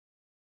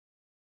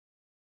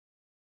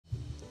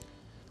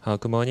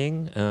Good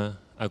morning,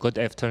 good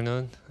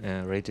afternoon,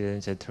 ladies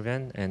and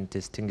gentlemen, and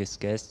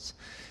distinguished guests.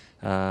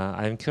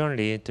 I'm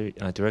currently the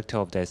director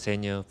of the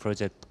SNU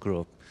project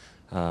group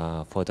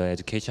for the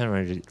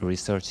educational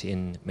research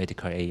in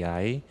medical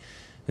AI,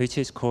 which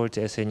is called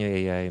SNU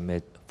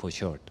AI.MED for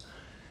short.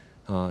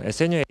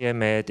 SNU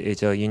AI.MED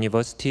is a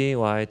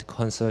university-wide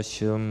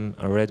consortium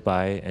led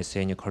by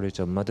SNU College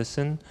of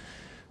Medicine.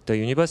 The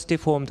university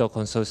formed a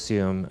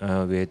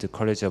consortium with the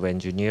College of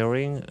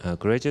Engineering,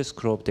 Graduate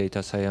School of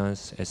Data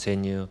Science,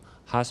 SNU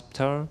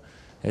Hospital,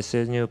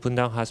 SNU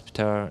Bundang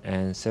Hospital,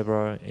 and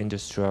several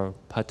industrial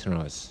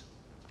partners.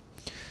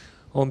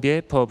 On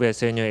behalf of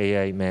SNU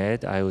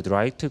AI.MED, I would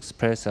like to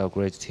express our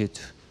gratitude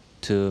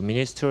to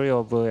Ministry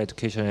of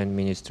Education and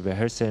Ministry of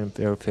Health and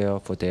Welfare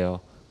for their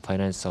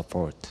financial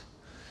support.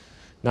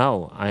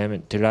 Now, I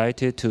am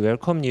delighted to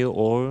welcome you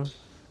all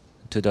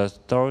to the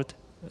third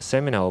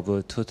seminar of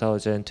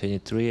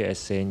 2023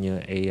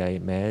 SNU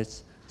AI.MED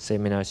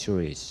seminar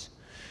series.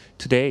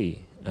 Today,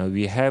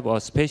 we have a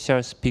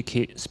special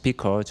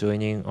speaker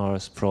joining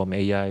us from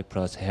AI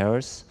plus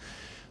Health.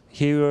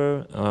 He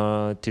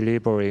will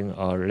delivering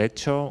a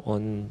lecture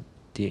on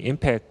the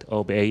impact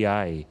of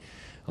AI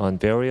on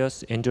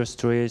various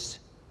industries,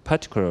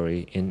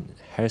 particularly in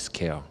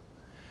healthcare.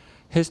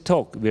 His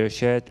talk will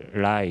shed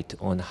light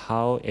on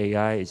how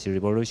AI is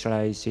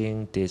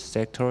revolutionizing these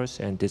sectors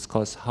and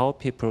discuss how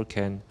people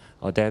can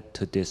adapt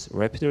to this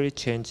rapidly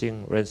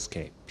changing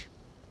landscape.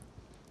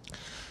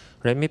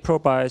 Let me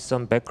provide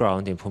some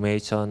background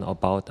information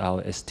about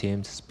our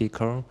esteemed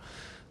speaker,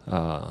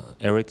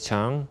 Eric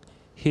Chang.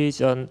 He is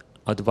an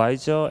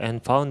advisor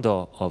and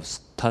founder of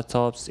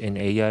startups in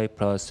AI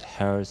plus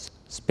health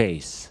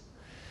space.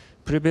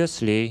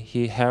 Previously,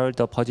 he held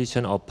the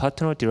position of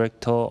Partner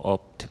Director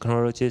of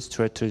Technology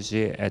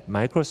Strategy at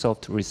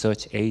Microsoft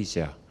Research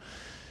Asia.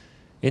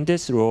 In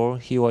this role,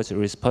 he was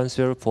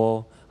responsible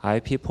for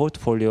IP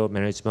portfolio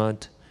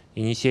management,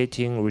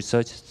 initiating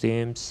research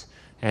themes,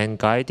 and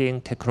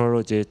guiding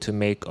technology to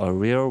make a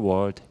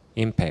real-world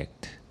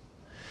impact.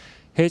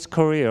 His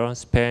career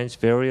spans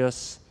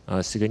various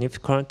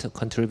significant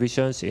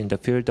contributions in the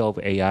field of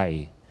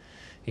AI.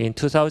 In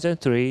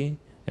 2003,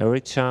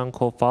 Eric Chang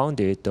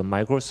co-founded the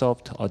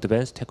Microsoft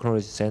Advanced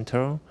Technology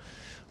Center,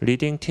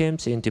 leading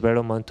teams in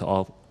development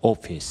of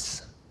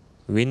Office,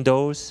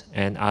 Windows,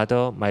 and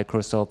other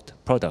Microsoft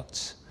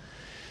products.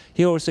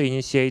 He also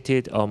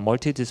initiated a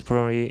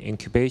multidisciplinary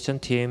incubation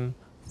team,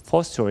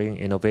 fostering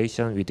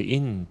innovation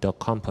within the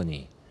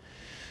company.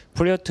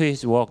 Prior to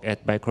his work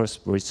at Microsoft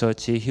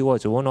Research, he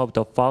was one of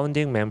the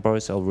founding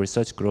members of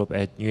research group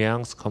at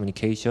Nuance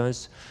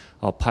Communications,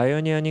 a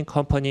pioneering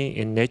company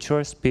in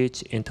natural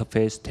speech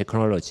interface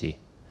technology.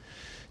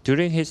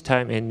 During his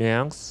time in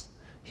Nuance,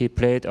 he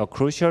played a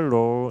crucial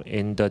role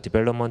in the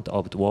development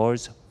of the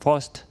world's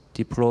first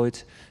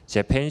deployed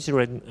Japanese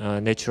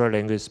natural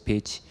language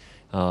speech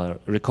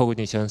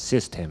recognition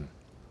system.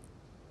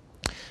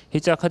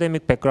 His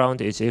academic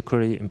background is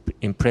equally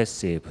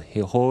impressive.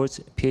 He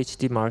holds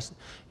PhD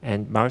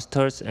and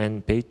master's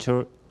and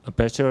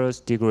bachelor's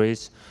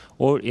degrees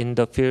all in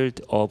the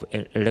field of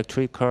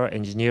electrical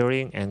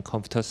engineering and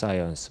computer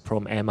science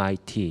from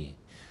MIT.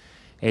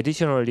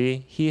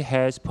 Additionally, he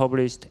has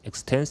published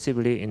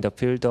extensively in the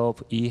field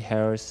of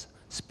e-health,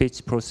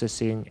 speech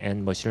processing,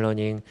 and machine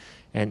learning,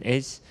 and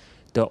is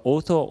the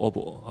author of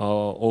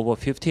over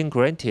 15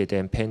 granted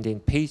and pending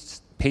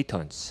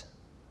patents.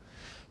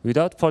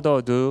 Without further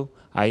ado,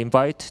 I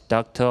invite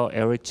Dr.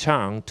 Eric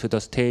Chang to the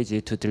stage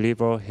to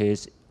deliver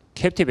his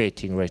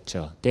captivating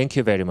lecture. Thank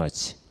you very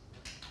much.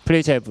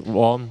 Please have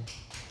warm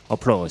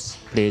applause,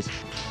 please.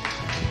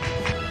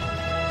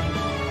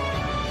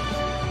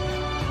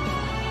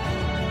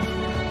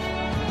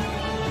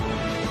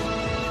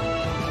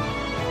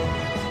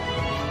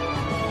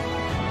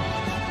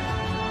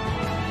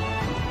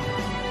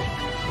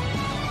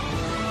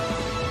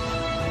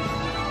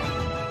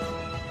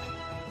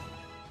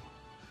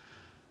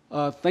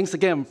 Thanks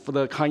again for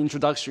the kind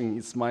introduction.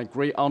 It's my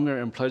great honor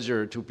and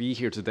pleasure to be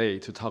here today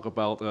to talk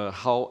about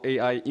how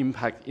AI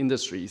impact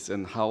industries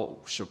and how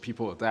should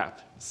people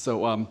adapt.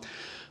 So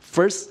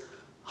first,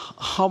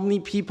 how many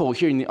people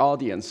here in the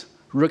audience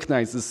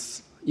recognize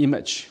this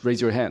image? Raise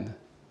your hand.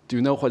 Do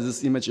you know what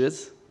this image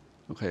is?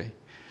 Okay.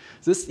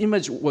 This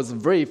image was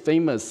very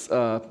famous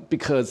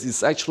because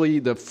it's actually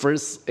the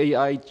first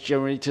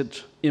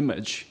AI-generated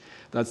image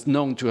that's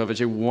known to have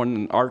actually won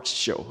an art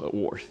show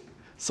award.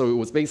 So it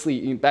was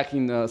basically back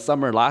in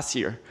summer last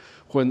year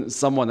when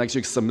someone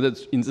actually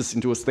submitted this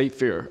into a state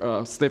fair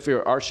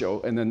art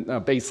show and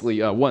then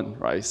basically won,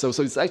 right? So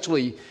it's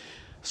actually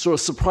sort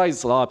of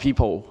surprised a lot of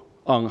people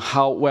on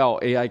how well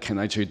AI can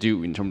actually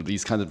do in terms of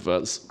these kind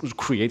of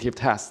creative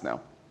tasks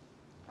now.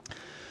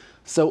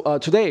 So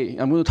today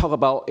I'm going to talk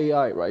about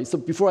AI, right? So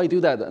before I do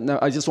that, now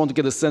I just want to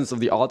get a sense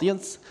of the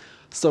audience.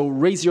 So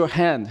raise your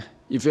hand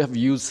if you have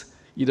used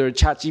either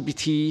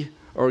ChatGPT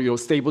or your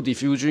Stable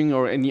Diffusion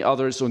or any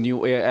others or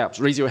new AI apps.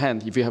 Raise your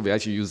hand if you have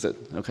actually used it,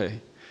 okay?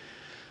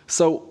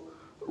 So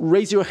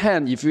raise your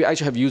hand if you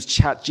actually have used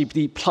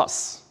ChatGPT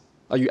Plus.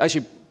 You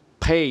actually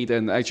paid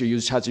and actually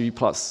use ChatGPT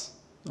Plus?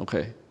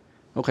 Okay,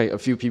 a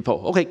few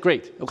people. Okay,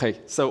 great. Okay,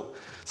 so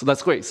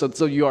that's great.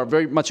 So you are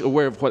very much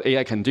aware of what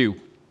AI can do.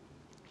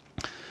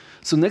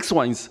 So next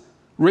one is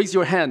raise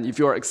your hand if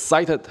you are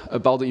excited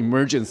about the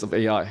emergence of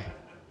AI.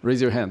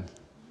 Raise your hand.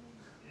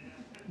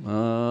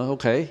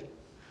 Okay,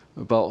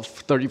 about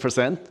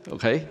 30%.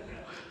 Okay,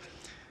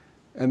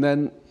 and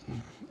then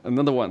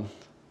another one.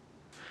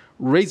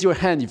 Raise your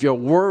hand if you're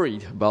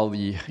worried about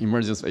the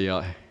emergence of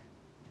AI.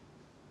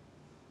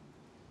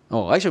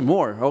 Oh, actually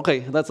more. Okay,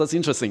 that's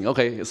interesting.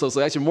 Okay, so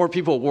actually more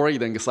people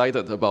worried and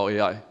excited about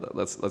AI.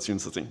 That's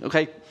interesting.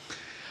 Okay,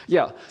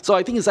 yeah. So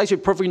I think it's actually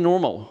perfectly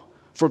normal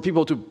for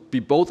people to be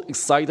both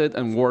excited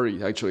and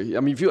worried. Actually, I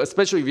mean,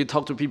 especially if you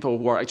talk to people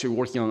who are actually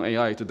working on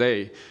AI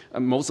today,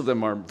 most of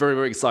them are very,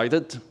 very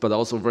excited, but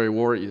also very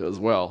worried as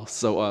well.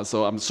 So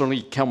I'm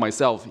certainly count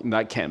myself in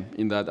that camp.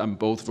 In that I'm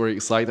both very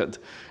excited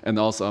and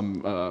also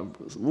I'm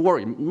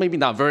worried. Maybe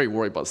not very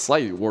worried, but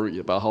slightly worried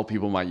about how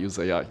people might use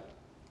AI.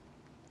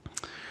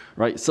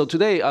 Right. So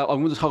today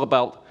I'm going to talk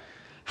about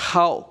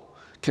how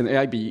can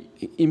AI be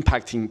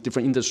impacting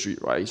different industries.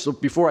 Right. So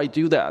before I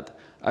do that,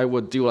 I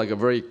would do like a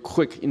very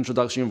quick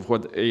introduction of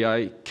what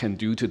AI can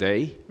do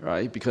today,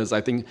 right? Because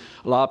I think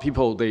a lot of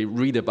people, they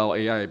read about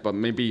AI, but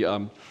maybe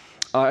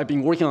I've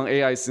been working on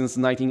AI since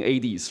the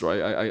 1980s,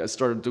 right? I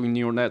started doing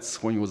neural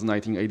nets when it was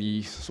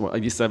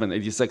 1987,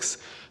 86.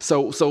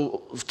 So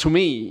to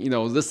me,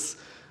 this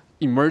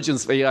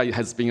emergence of AI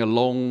has been a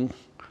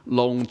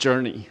long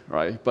journey,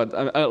 right? But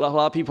a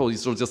lot of people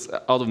sort of just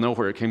out of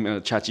nowhere came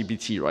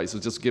ChatGPT, right? So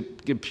just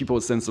give people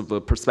a sense of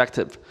the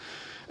perspective.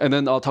 And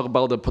then I'll talk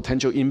about the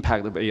potential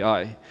impact of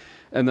AI.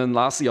 And then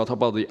lastly, I'll talk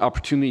about the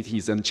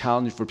opportunities and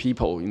challenges for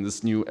people in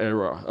this new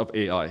era of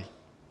AI.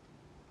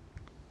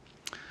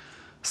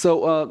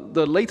 So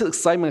the latest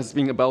excitement has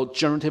been about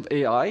generative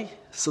AI.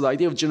 So the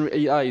idea of generative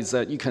AI is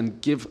that you can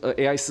give an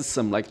AI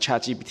system like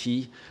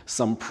ChatGPT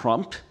some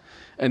prompt,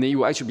 and then you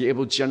will actually be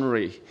able to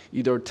generate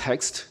either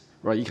text,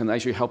 right? You can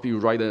actually help you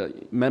write a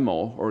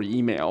memo or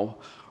email,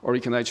 or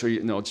you can actually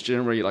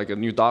generate like a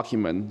new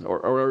document,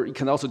 or you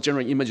can also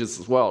generate images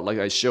as well, like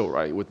I show,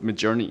 right, with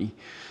Midjourney.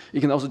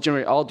 You can also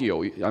generate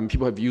audio, and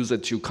people have used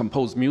it to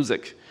compose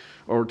music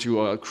or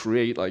to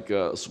create like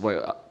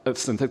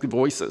synthetic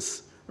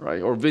voices,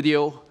 right, or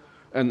video.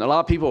 And a lot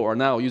of people are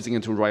now using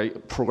it to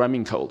write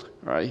programming code,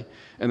 right?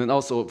 And then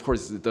also, of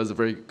course, it does a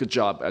very good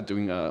job at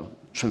doing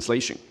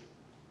translation.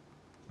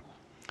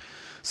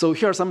 So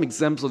here are some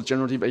examples of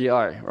generative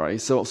AI,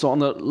 right? So on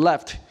the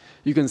left,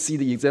 you can see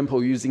the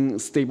example using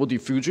Stable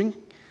Diffusion.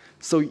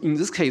 So in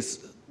this case,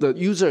 the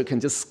user can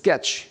just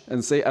sketch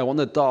and say, I want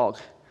a dog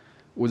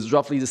with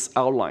roughly this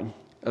outline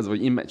as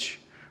an image,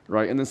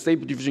 right? And then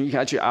Stable Diffusion, you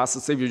can actually ask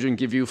the Stable Diffusion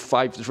give you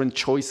 5 different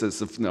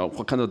choices of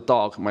what kind of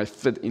dog might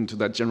fit into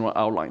that general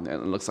outline,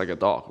 and it looks like a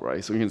dog,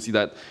 right? So you can see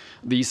that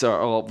these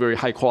are all very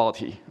high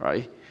quality,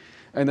 right?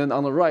 And then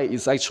on the right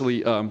is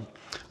actually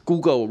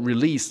Google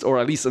released, or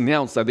at least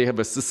announced, that they have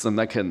a system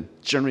that can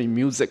generate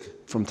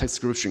music from text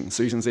description.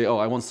 So you can say, oh,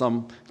 I want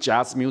some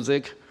jazz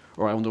music,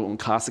 or I want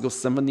classical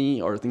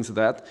symphony, or things like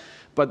that.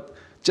 But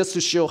just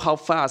to show how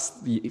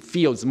fast the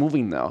field is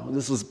moving now,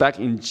 this was back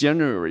in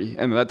January,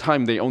 and at that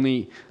time they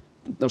only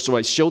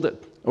showed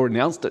it or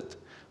announced it,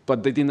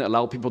 but they didn't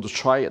allow people to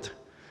try it.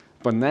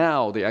 But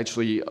now they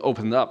actually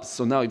opened up.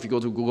 So now if you go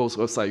to Google's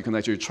website, you can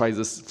actually try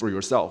this for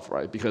yourself,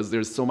 right? Because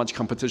there's so much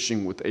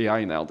competition with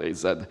AI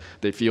nowadays that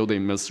they feel they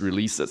must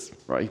release this,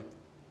 right?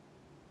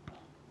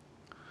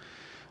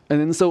 And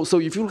then so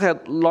if you look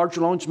at large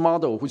language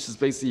model, which is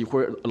basically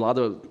where a lot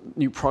of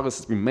new progress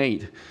has been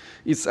made,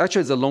 it's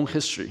actually a long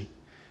history.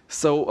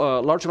 So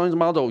large language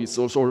model is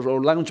also,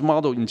 or language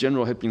model in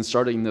general, had been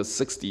started in the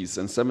 60s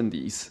and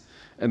 70s.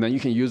 And then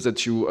you can use it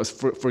to,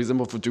 for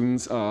example, for doing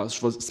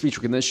for speech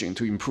recognition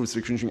to improve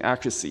speech recognition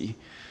accuracy.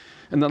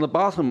 And on the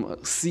bottom,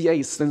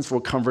 CA stands for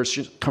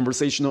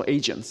conversational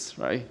agents,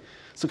 right?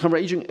 So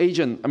conversation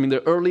agent, I mean,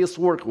 the earliest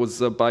work was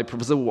by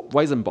Professor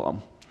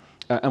Weizenbaum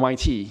at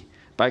MIT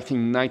back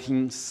in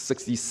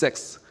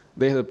 1966.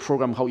 They had a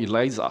program called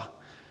ELIZA.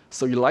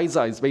 So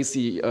ELIZA is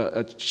basically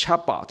a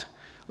chatbot.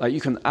 Like you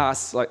can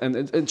ask,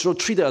 and so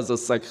treat it as a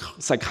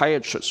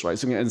psychiatrist, right?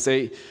 So you can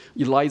say,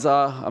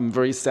 ELIZA, I'm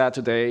very sad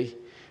today.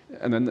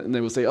 And then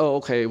they will say, oh,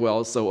 okay,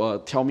 well, so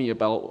tell me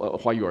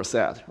about why you are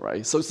sad,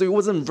 right? So it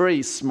wasn't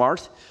very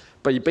smart,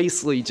 but it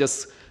basically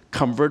just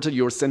converted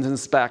your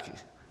sentence back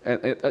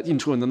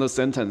into another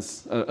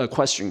sentence, a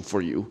question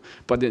for you.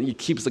 But then it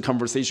keeps the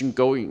conversation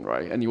going,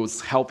 right? And it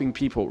was helping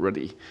people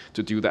really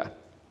to do that.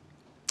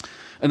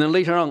 And then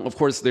later on, of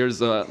course, there's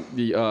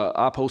the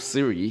Apple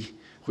Siri,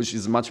 which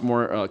is much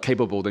more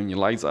capable than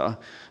ELIZA,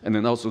 and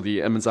then also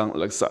the Amazon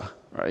Alexa,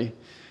 right?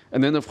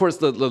 And then, of course,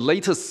 the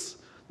latest,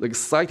 the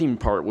exciting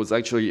part was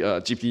actually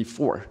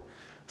GPT-4.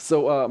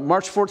 So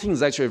March 14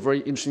 is actually a very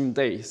interesting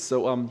day.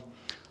 So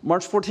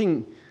March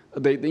 14,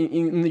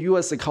 in the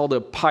US, they call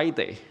it Pi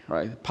Day,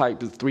 right? Pi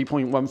is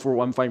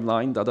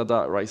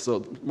 3.14159, right?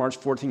 So March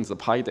 14 is a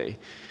Pi Day.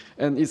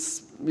 And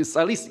it's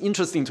at least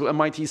interesting to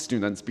MIT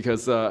students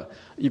because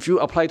if you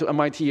apply to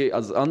MIT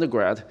as an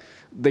undergrad,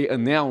 they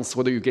announce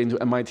whether you get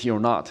into MIT or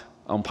not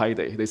on Pi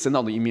Day. They send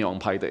out the email on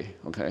Pi Day,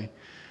 okay?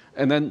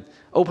 And then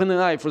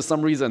OpenAI, for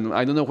some reason,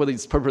 I don't know whether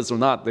it's purpose or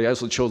not, they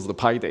also chose the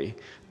Pi Day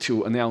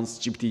to announce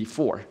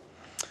GPT-4.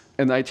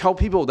 And I tell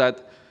people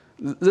that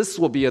this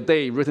will be a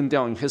day written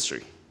down in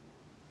history,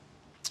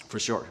 for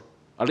sure.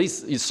 At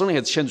least it certainly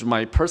has changed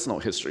my personal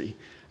history.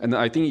 And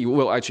I think it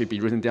will actually be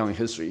written down in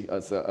history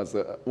as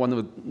one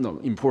of the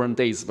important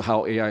days of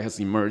how AI has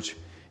emerged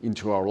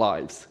into our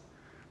lives,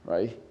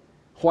 right?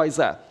 Why is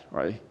that,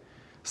 right?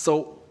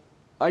 So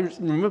I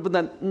remember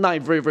that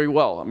night very, very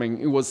well. I mean,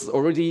 it was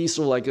already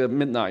sort of like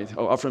midnight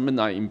or after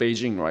midnight in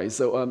Beijing, right?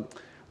 So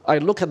I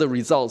look at the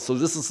results. So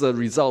this is the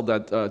result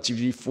that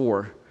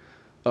GPT-4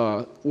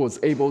 was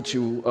able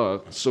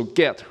to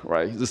get,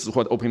 right? This is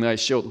what OpenAI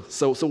showed.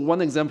 So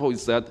one example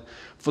is that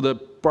for the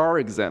bar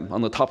exam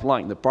on the top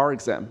line, the bar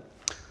exam.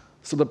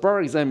 So the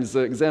bar exam is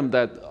the exam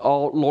that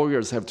all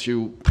lawyers have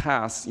to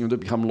pass, to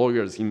become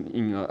lawyers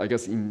I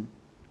guess in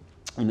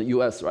the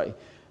US, right?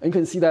 And you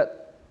can see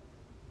that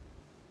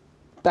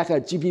back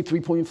at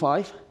GPT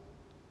 3.5,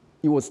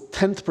 it was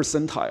 10th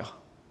percentile.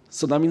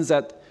 So that means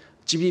that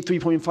GPT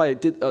 3.5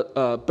 did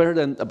better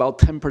than about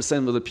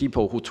 10% of the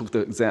people who took the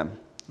exam,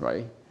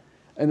 right?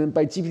 And then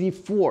by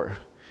GPT-4,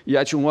 it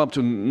actually went up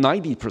to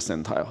 90th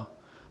percentile.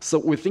 So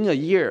within a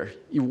year,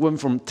 it went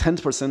from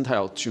 10th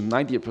percentile to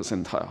 90th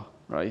percentile,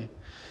 right?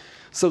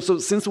 So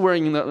since we're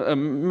in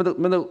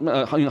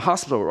a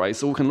hospital, right,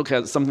 so we can look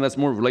at something that's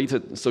more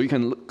related. So you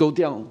can go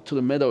down to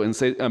the middle and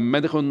say a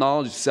medical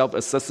knowledge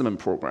self-assessment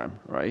program,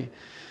 right?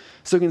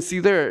 So you can see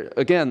there,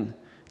 again,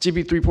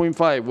 GPT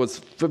 3.5 was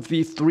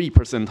 53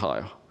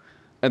 percentile.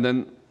 And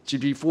then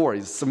GPT-4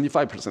 is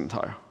 75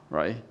 percentile,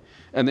 right?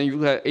 And then you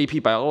look at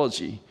AP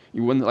biology,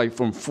 you went like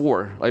from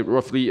 4, like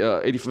roughly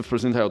 85th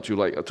percentile to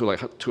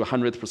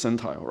 100th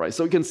percentile, right?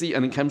 So you can see,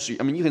 and in chemistry,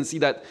 I mean, you can see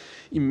that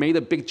it made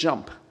a big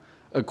jump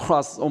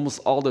across almost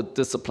all the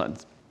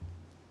disciplines.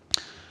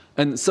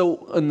 And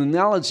so an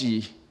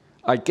analogy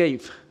I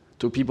gave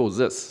to people is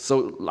this.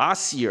 So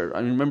last year, I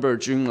remember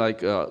during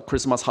like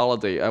Christmas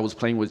holiday, I was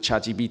playing with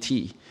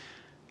ChatGPT.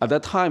 At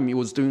that time, it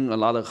was doing a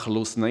lot of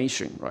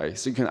hallucination, right?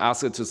 So you can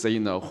ask it to say,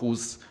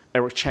 who's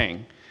Eric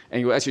Chang? And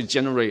you actually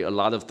generate a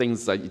lot of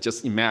things that you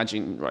just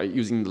imagine, right,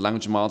 using the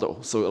language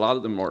model. So a lot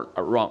of them are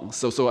wrong.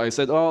 So I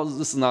said, oh,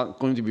 this is not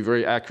going to be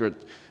very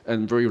accurate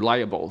and very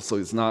reliable, so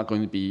it's not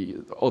going to be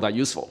all that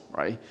useful,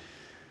 right?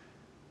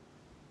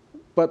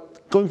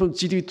 But going from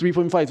GPT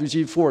 3.5 to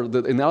GPT-4,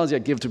 the analogy I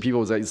give to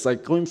people is that it's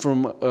like going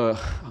from an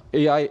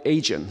AI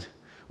agent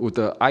with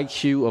the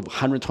IQ of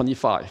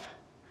 125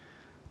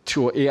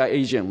 to an AI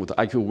agent with the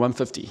IQ of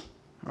 150,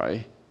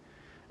 right?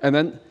 And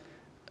then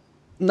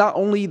not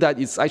only that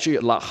it's actually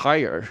a lot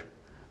higher,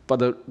 but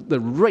the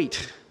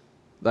rate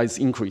that is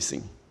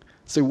increasing.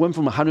 So it went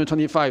from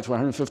 125 to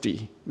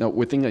 150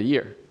 within a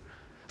year.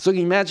 So you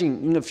can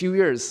imagine in a few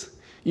years,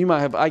 you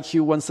might have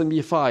IQ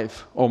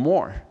 175 or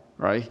more,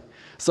 right?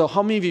 So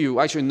how many of you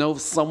actually know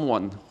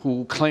someone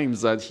who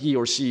claims that he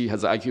or she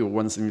has an IQ of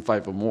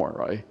 175 or more,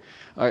 right?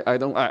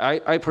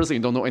 I personally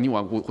don't know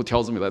anyone who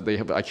tells me that they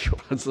have an IQ of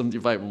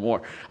 175 or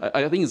more.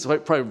 I think it's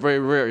probably very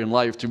rare in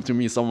life to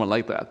meet someone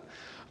like that.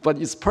 But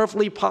it's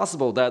perfectly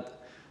possible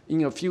that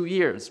in a few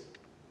years,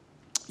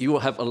 you will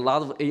have a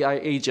lot of AI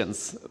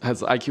agents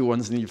has IQ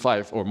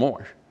 175 or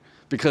more.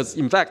 Because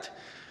in fact,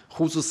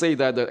 who's to say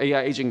that the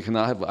AI agent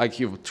cannot have an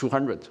IQ of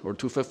 200 or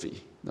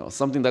 250?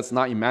 Something that's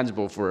not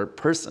imaginable for a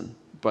person.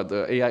 But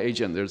the AI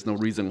agent, there's no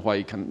reason why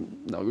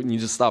you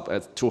need to stop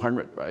at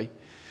 200, right?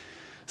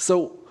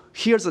 So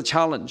here's a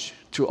challenge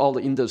to all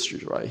the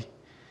industries, right?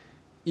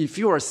 If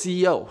you are a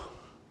CEO,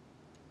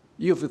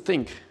 you have to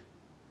think,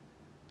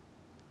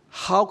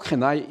 how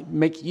can I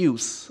make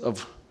use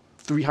of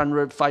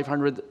 300,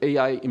 500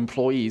 AI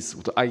employees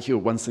with the IQ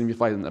of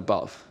 175 and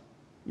above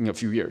in a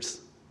few years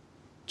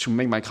to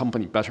make my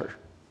company better,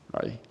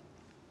 right?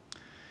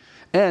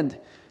 And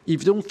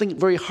if you don't think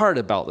very hard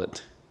about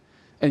it,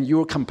 and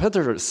your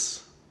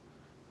competitors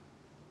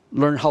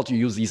learn how to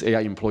use these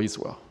AI employees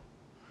well,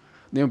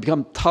 they will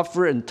become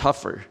tougher and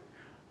tougher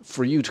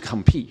for you to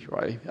compete,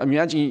 right? I mean,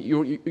 imagine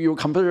your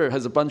competitor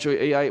has a bunch of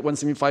AI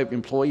 175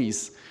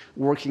 employees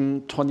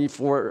working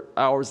 24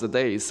 hours a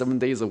day, 7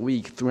 days a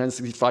week,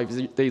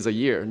 365 days a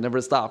year,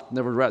 never stop,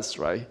 never rest,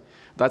 right?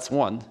 That's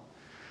one.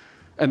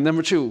 And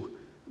number two,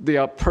 they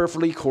are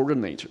perfectly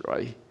coordinated,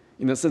 right?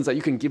 In the sense that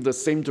you can give the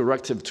same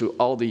directive to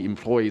all the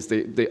employees.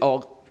 They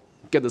all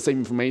get the same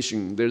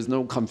information. There's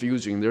no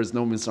confusion. There's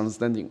no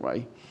misunderstanding,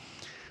 right?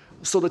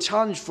 So the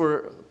challenge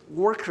for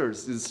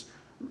workers is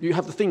you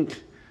have to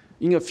think,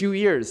 in a few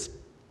years,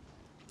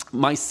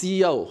 my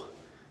CEO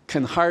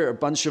can hire a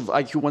bunch of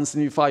IQ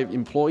 175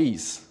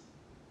 employees.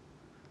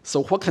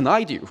 So what can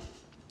I do?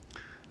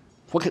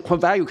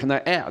 What value can I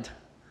add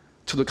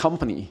to the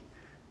company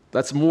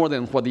that's more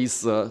than what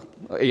these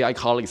AI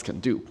colleagues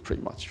can do,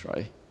 pretty much,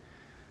 right?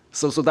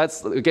 So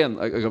that's, again,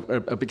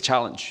 a big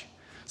challenge.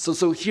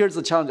 So here's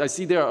the challenge. I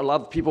see there are a lot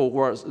of people who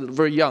are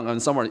very young,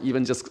 and some are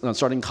even just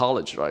starting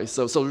college, right?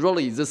 So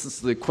really, this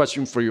is the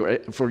question for you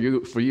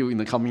in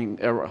the coming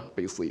era.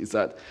 Basically, is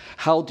that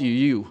how do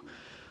you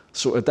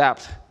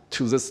adapt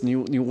to this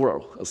new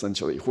world,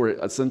 essentially, where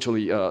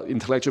essentially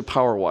intellectual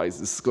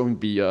power-wise is going to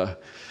be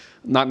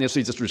not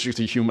necessarily just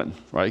restricted to human,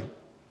 right?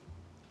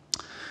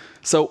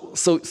 So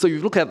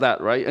you look at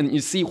that, right, and you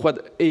see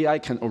what AI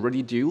can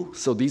already do.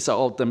 So these are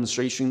all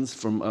demonstrations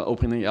from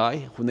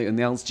OpenAI when they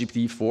announced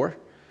GPT-4.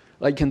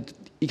 Like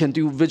it can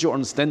do visual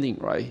understanding,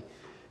 right?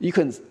 You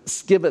can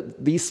give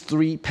it these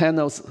 3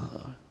 panels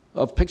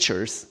of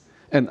pictures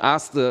and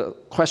ask the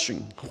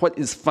question, what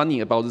is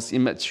funny about this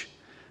image?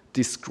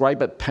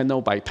 Describe it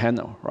panel by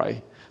panel,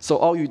 right? So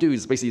all you do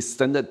is basically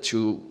send it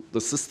to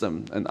the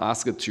system and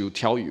ask it to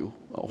tell you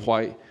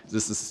why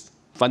this is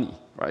funny,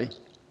 right?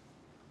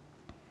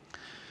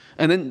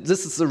 And then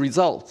this is the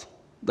result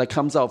that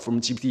comes out from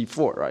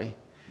GPT-4, right?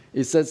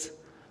 It says,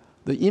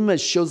 the image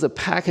shows a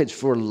package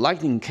for a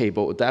lightning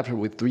cable adapter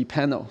with 3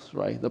 panels,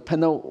 right? The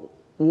panel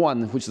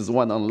 1, which is the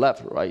one on the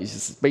left, right,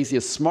 is basically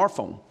a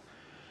smartphone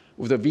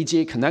with a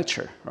VGA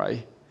connector,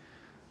 right?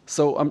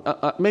 So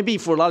maybe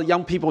for a lot of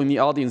young people in the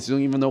audience, you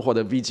don't even know what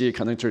a VGA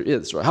connector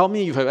is, right? How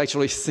many of you have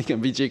actually seen a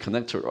VGA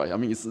connector, right? I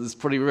mean, it's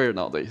pretty rare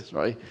nowadays,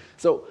 right?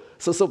 So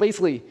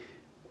basically,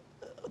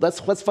 that's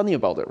what's funny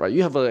about it, right?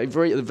 You have a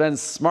very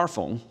advanced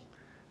smartphone,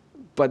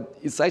 but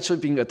it's actually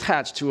being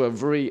attached to a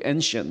very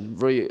ancient,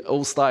 very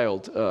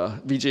old-styled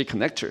VGA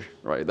connector,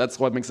 right? That's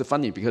what makes it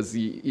funny, because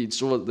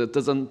that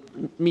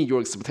doesn't meet your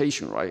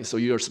expectation, right? So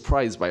you're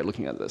surprised by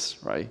looking at this,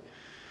 right?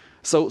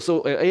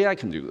 So AI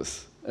can do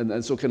this,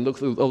 and so can look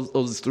through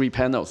those 3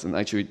 panels and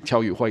actually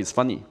tell you why it's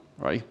funny,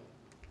 right?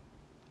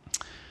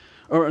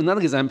 Or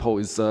another example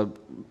is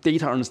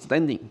data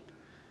understanding.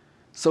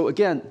 So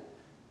again,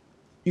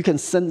 you can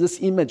send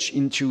this image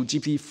into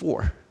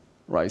GPT-4.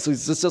 Right, so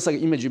it's just like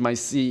an image you might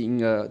see in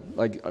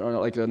like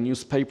a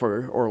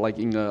newspaper or like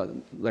in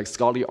a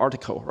scholarly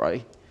article,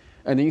 right?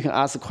 And then you can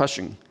ask the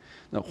question,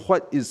 now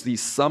what is the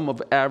sum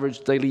of average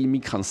daily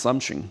meat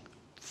consumption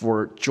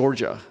for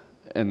Georgia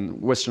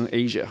and Western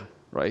Asia,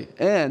 right?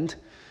 And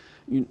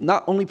you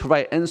not only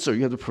provide an answer,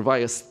 you have to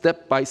provide a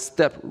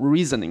step-by-step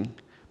reasoning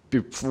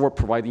before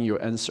providing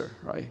your answer,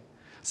 right?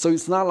 So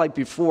it's not like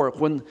before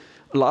when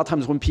a lot of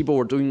times when people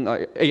were doing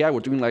AI were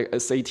doing like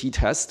SAT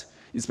test.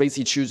 It's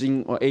basically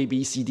choosing A,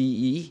 B, C, D,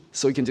 E,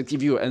 so it can just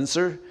give you an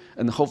answer,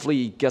 and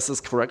hopefully it guesses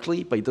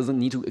correctly, but it doesn't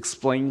need to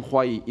explain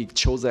why it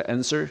chose that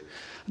answer.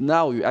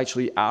 Now you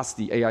actually ask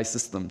the AI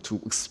system to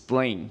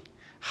explain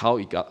how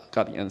it got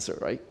the answer,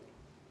 right?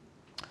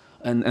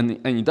 And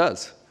it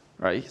does,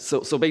 right?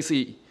 So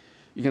basically,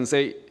 you can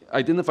say,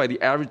 identify the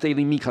average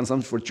daily meat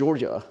consumption for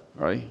Georgia,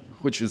 right,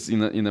 which is in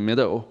the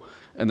middle,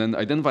 and then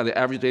identify the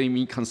average daily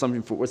meat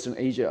consumption for Western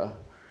Asia,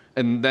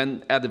 and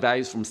then add the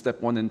values from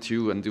step 1 and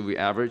 2 and do the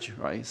average,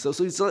 right? So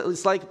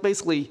it's like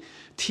basically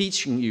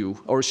teaching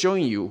you or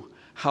showing you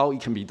how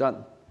it can be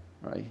done,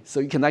 right?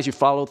 So you can actually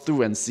follow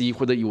through and see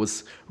whether it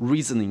was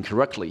reasoning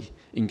correctly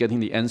in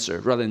getting the answer,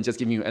 rather than just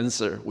giving you an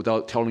answer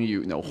without telling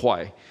you,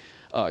 why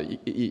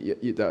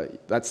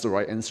that's the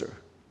right answer.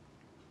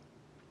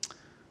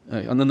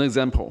 Another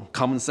example,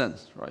 common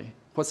sense, right?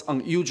 What's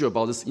unusual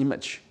about this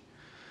image?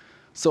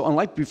 So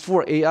unlike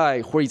before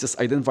AI, where you just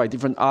identify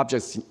different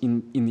objects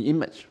in the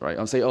image, right?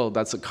 I'll say, oh,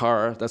 that's a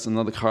car, that's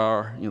another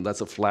car, that's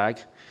a flag.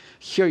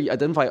 Here you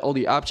identify all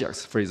the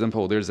objects. For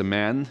example, there's a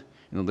man,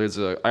 there's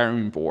an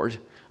ironing board,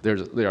 there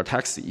are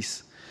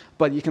taxis.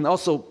 But you can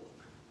also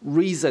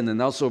reason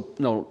and also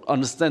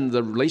understand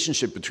the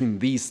relationship between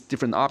these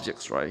different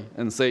objects, right?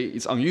 And say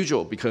it's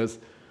unusual because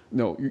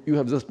you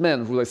have this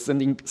man who is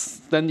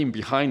standing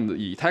behind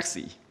the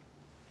taxi,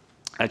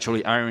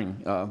 actually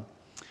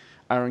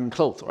ironing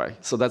clothes, right?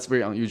 So that's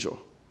very unusual.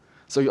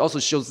 So it also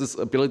shows this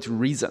ability to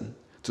reason,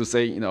 to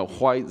say,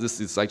 why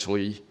this is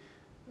actually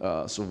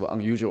sort of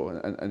unusual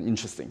and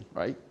interesting,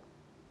 right?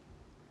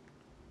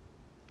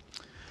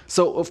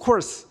 So of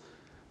course,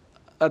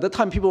 at that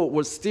time, people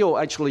were still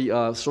actually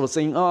sort of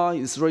saying, oh,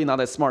 it's really not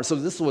that smart. So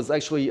this was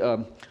actually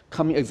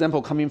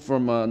example coming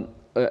from an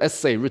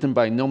essay written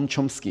by Noam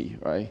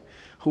Chomsky, right?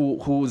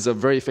 Who is a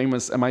very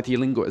famous MIT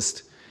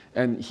linguist.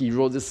 And he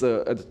wrote this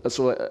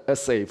sort of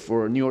essay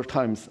for New York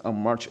Times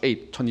on March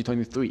 8,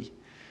 2023.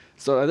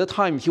 So at the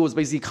time, he was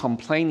basically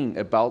complaining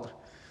about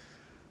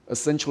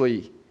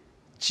essentially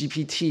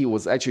GPT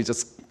was actually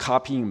just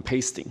copying and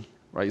pasting,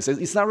 right? He says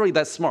it's not really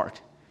that smart.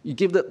 You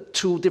give the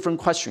 2 different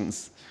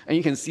questions, and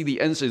you can see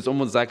the answer is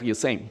almost exactly the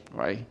same,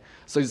 right?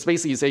 So it's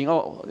basically saying,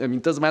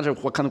 it doesn't matter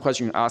what kind of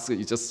question you ask it,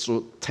 you just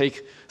sort of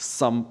take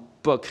some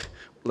book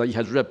that you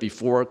had read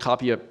before,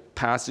 copy a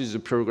passage, a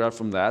paragraph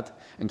from that,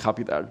 and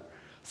copy that.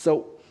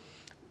 So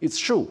it's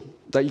true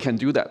that you can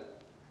do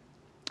that.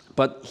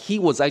 But he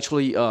was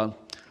actually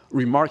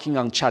remarking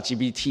on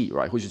ChatGPT,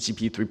 right, which is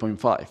GPT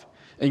 3.5.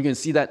 And you can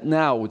see that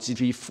now with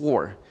GPT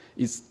 4,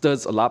 it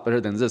does a lot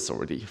better than this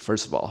already,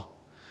 first of all.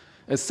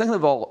 And second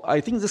of all, I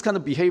think this kind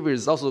of behavior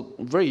is also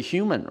very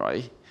human,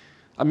 right?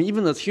 I mean,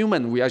 even as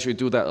human, we actually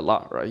do that a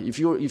lot, right? If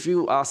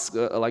you ask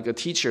like a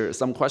teacher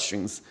some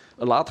questions,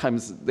 a lot of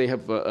times they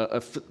have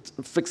a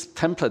fixed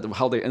template of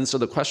how they answer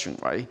the question,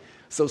 right?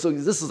 So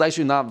this is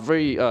actually not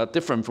very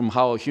different from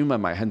how a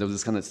human might handle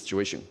this kind of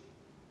situation.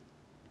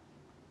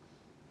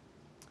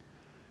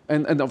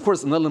 And of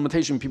course, another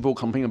limitation people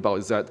complain about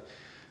is that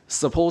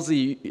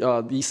supposedly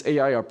these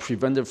AI are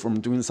prevented from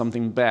doing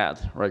something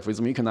bad, right? For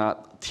example, you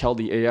cannot tell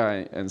the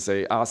AI and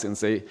ask and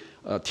say,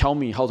 tell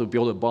me how to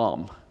build a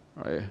bomb,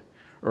 right?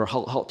 Or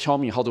tell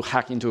me how to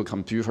hack into a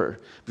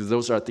computer, because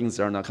those are things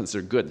that are not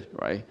considered good,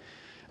 right?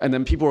 And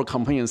then people are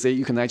complaining and say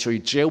you can actually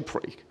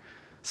jailbreak.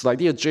 So the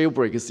idea of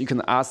jailbreak is you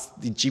can ask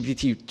the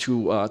GPT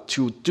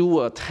to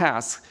do a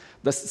task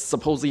that's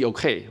supposedly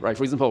okay, right?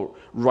 For example,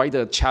 write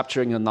a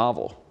chapter in a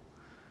novel.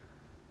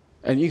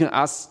 And you can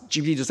ask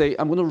GPT to say,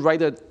 I'm going to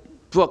write a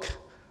book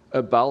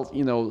about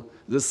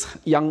this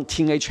young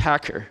teenage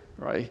hacker,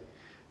 right?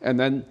 And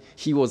then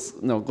he was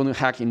going to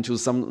hack into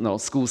some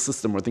school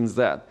system or things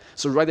like that.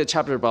 So write a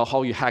chapter about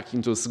how you hack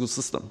into a school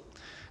system.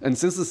 And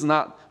since it's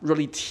not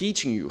really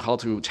teaching you how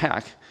to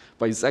hack,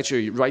 but it's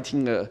actually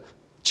writing a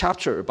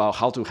chapter about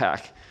how to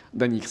hack,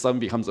 then it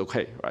suddenly becomes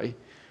okay, right?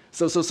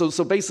 So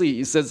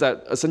basically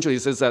essentially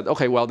it says that,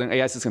 okay, well then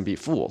AI system can be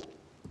fooled.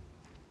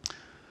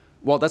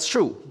 Well, that's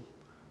true.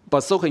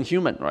 But so can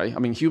human, right? I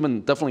mean,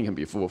 human definitely can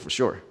be fooled for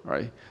sure,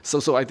 right?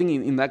 So I think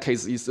in that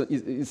case,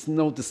 it's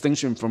no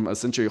distinction from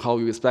essentially how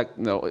you expect.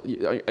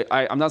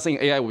 I'm not saying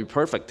AI will be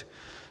perfect,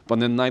 but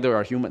then neither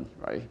are human,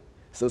 right?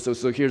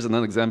 So here's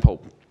another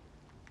example.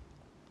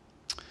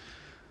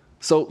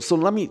 So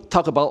let me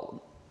talk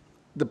about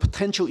the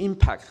potential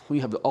impact when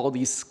you have all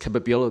these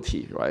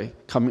capability, right,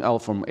 coming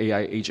out from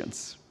AI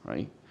agents,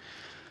 right?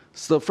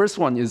 So the first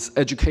one is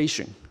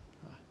education.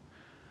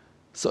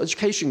 So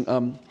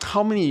education,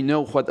 how many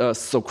know what a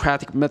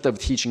Socratic method of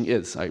teaching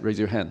is? Raise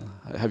your hand.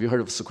 Have you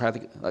heard of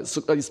Socratic?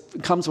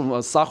 It comes from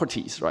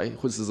Socrates, right,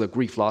 which is a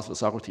Greek philosopher,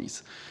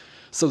 Socrates.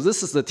 So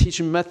this is the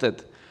teaching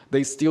method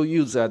they still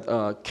use at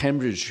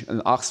Cambridge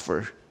and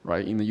Oxford,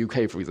 right, in the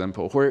UK, for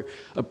example, where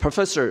a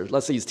professor,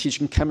 let's say, is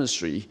teaching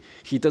chemistry.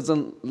 He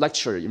doesn't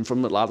lecture in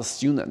front of a lot of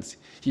students.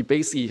 He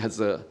basically has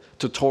a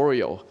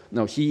tutorial.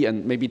 He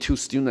and maybe 2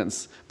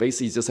 students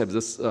basically just have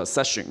this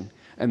session,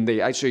 and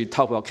they actually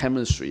talk about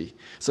chemistry.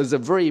 So it's a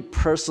very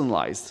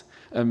personalized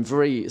and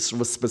very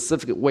sort of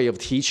specific way of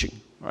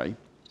teaching, right?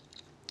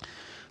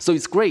 So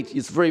it's great.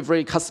 It's very,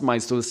 very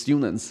customized to the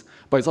students,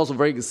 but it's also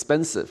very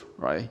expensive,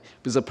 right?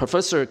 Because a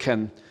professor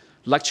can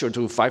lecture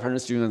to 500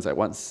 students at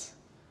once.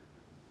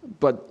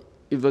 But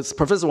if a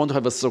professor wants to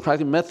have a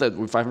Socratic method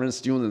with 500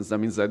 students, that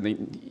means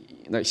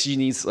that she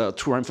needs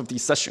 250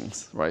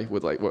 sessions, right,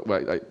 with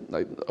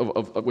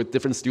with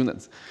different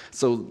students.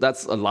 So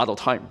that's a lot of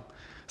time.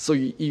 So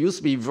it used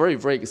to be very,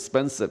 very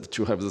expensive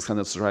to have this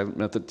kind of Socratic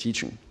method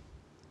teaching.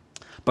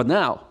 But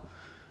now,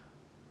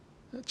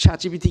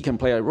 ChatGPT can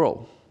play a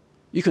role.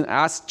 You can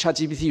ask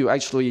ChatGPT to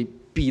actually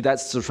be that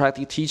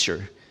Socratic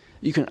teacher.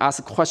 You can ask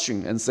a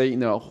question and say,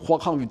 how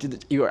come you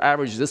did your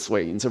average this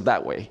way instead of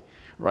that way?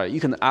 Right,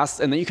 you can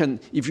ask, and then you can,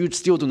 if you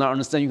still do not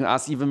understand, you can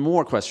ask even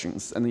more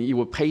questions, and then it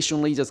will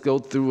patiently just go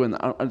through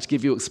and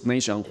give you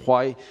explanation on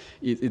why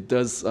it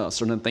does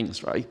certain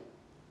things, right?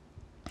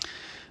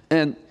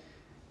 And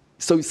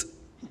so it's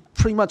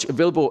pretty much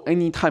available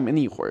anytime,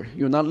 anywhere.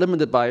 You're not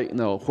limited by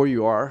where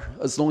you are.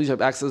 As long as you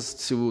have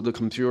access to the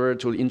computer,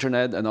 to the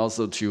internet, and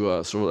also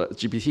to sort of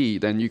GPT,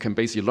 then you can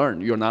basically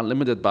learn. You're not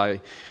limited by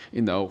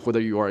whether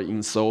you are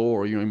in Seoul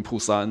or you're in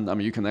Busan. I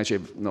mean, you can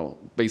actually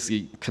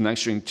basically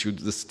connection to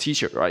this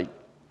teacher, right?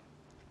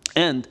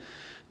 And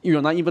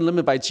you're not even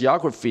limited by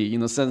geography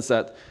in the sense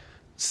that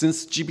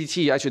since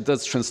GPT actually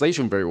does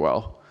translation very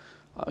well,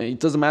 it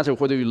doesn't matter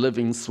whether you live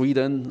in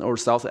Sweden or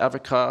South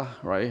Africa,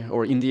 right,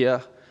 or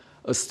India.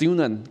 A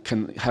student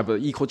can have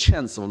an equal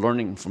chance of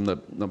learning from the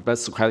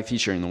best Socratic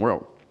teacher in the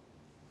world.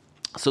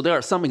 So there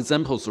are some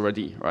examples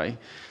already, right?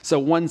 So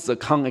one's the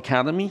Khan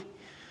Academy,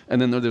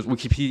 and then there's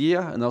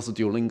Wikipedia, and also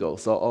Duolingo.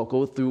 So I'll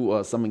go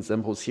through some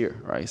examples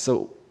here, right?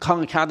 So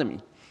Khan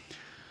Academy.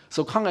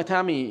 So Khan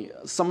Academy,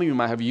 some of you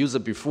might have used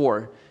it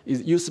before.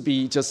 It used to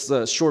be just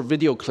short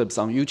video clips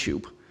on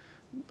YouTube,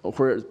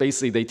 where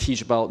basically they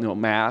teach about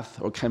math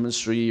or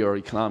chemistry or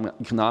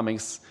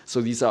economics.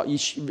 So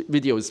each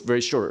video is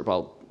very short,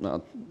 about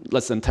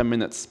less than 10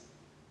 minutes.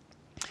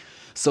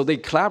 So they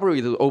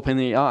collaborated with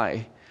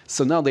OpenAI.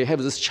 So now they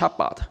have this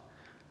chatbot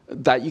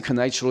that you can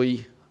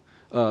actually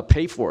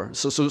pay for.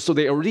 So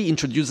they already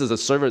introduced as a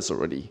service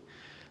already.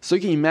 So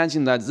you can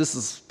imagine that this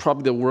is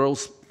probably the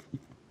world's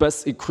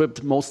best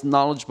equipped, most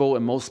knowledgeable,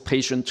 and most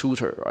patient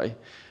tutor, right?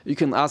 You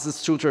can ask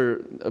this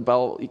tutor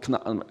about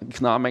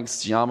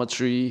economics,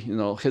 geometry,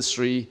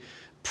 history.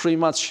 Pretty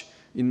much,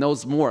 it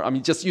knows more. I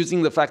mean, just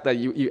using the fact that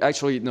you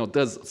actually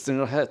does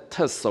single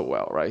tests so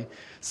well, right?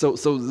 So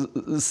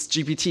this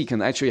GPT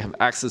can actually have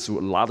access to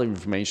a lot of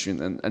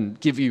information and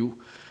give you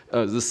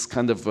this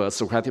kind of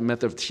Socratic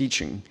method of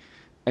teaching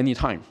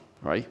anytime,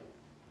 right?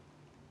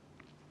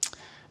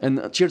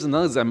 And here's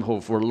another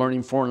example for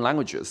learning foreign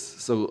languages.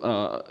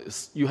 So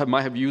you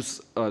might have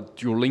used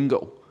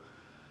Duolingo.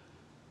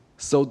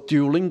 So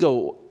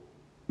Duolingo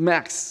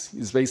Max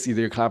is basically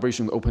their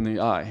collaboration with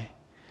OpenAI.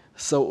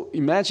 So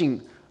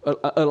imagine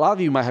a lot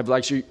of you might have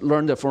actually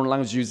learned a foreign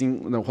language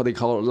using what they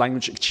call a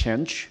language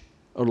exchange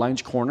or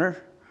language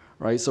corner,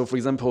 right? So for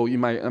example, you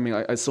might,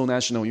 at Seoul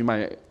National, you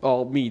might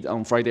all meet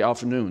on Friday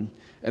afternoon,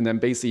 and then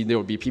basically there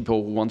will be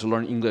people who want to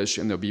learn English,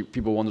 and there'll be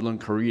people who want to learn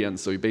Korean.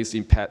 So you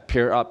basically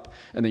pair up,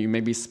 and then you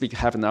maybe speak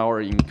half an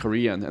hour in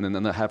Korean, and then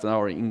another half an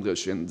hour in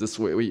English, and this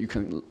way you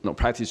can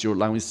practice your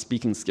language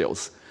speaking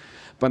skills.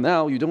 But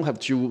now you don't have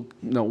to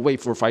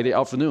wait for Friday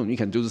afternoon. You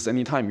can do this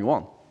anytime you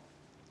want.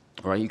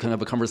 Right? You can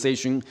have a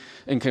conversation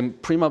and can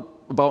pretty much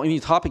about any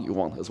topic you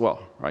want as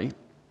well, right?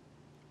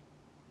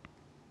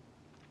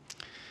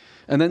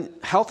 And then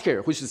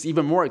healthcare, which is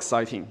even more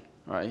exciting,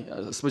 right?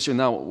 Especially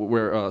now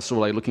we're sort of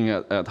like looking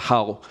at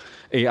how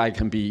AI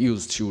can be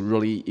used to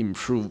really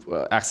improve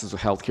access to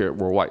healthcare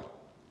worldwide.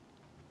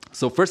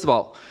 So first of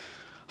all,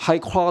 high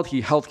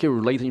quality healthcare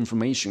related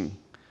information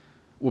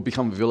will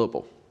become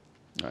available,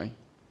 right?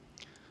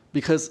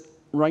 Because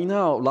right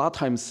now, a lot of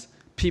times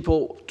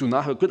people do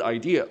not have a good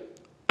idea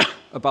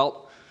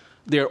about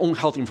their own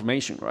health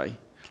information, right?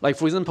 Like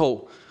for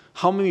example,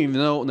 how many of you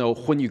know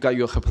when you got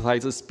your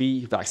hepatitis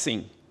B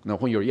vaccine,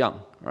 when you're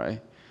young,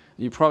 right?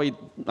 You probably,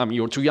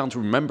 you're too young to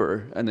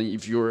remember, and then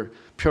if your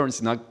parents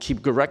did not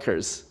keep good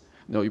records,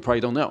 you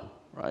probably don't know,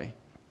 right?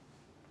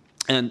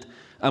 And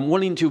I'm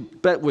willing to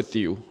bet with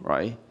you,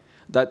 right,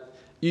 that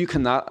you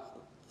cannot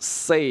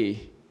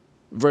say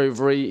very,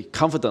 very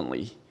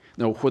confidently,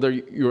 whether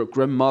your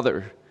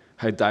grandmother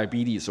had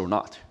diabetes or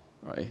not,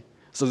 right?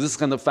 So this is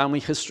kind of family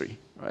history,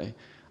 right?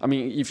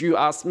 If you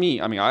ask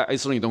me, I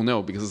certainly don't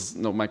know because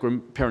my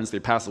grandparents, they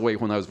passed away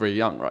when I was very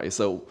young, right?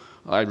 So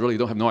I really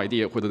don't have no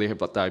idea whether they have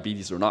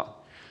diabetes or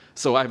not.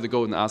 So I have to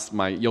go and ask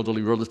my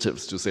elderly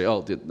relatives to say,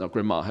 oh, did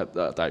grandma have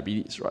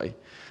diabetes, right?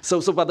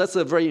 But that's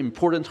a very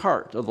important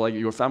part of like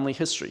your family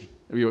history,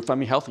 your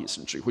family health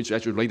history, which is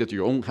actually related to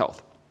your own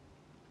health.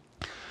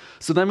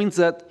 So that means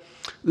that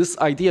this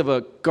idea of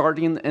a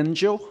guardian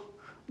angel,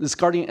 this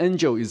guardian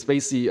angel is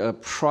basically a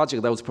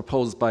project that was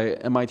proposed by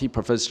MIT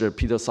professor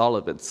Peter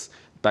Solovitz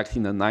back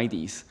in the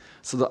 90s.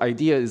 So the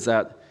idea is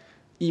that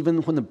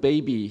even when the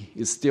baby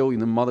is still in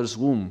the mother's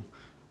womb,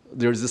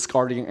 there's this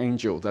guardian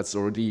angel that's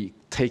already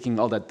taking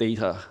all that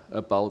data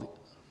about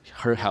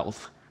her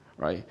health,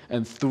 right?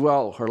 And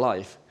throughout her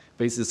life,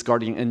 basically this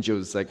guardian angel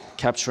is like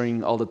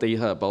capturing all the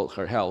data about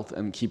her health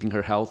and keeping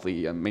her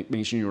healthy and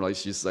making sure like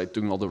she's like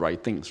doing all the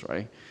right things,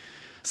 right?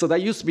 So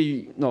that used to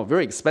be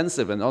very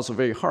expensive and also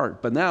very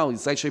hard, but now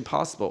it's actually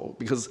possible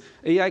because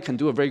AI can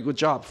do a very good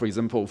job, for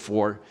example,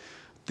 for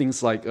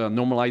things like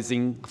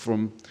normalizing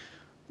from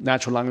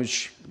natural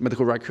language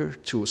medical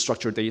record to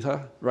structured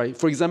data, right?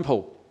 For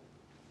example,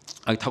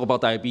 I talk about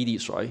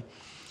diabetes, right?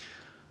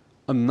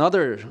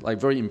 Another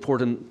very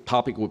important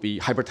topic would be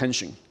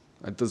hypertension.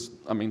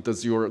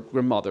 Does your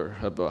grandmother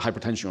have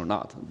hypertension or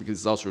not? Because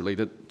it's also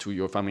related to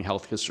your family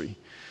health history.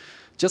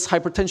 Just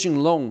hypertension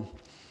alone,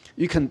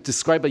 you can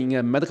describe it in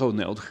a medical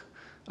note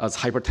as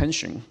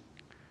hypertension,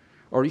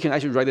 or you can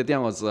actually write it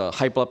down as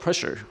high blood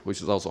pressure,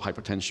 which is also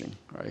hypertension,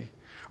 right?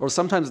 Or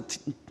sometimes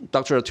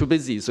doctors are too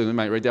busy, so they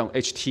might write down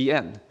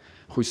HTN,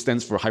 which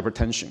stands for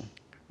hypertension,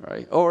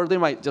 right? Or they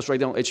might just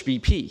write down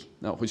HBP,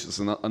 which is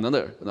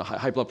another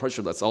high blood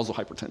pressure that's also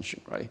hypertension,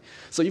 right?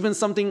 So even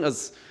something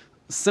as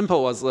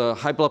simple as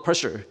high blood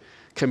pressure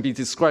can be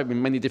described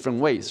in many different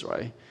ways,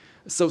 right?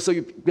 So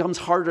it becomes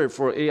harder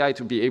for AI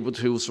to be able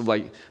to sort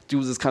of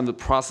do this kind of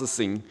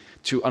processing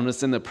to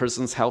understand the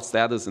person's health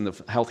status and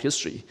the health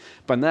history.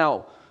 But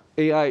now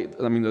AI,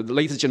 the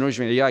latest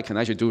generation of AI can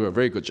actually do a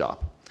very good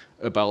job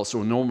about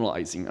sort of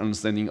normalizing,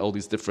 understanding all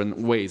these different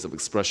ways of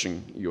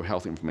expressing your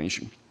health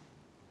information.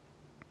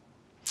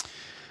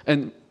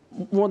 And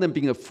more than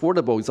being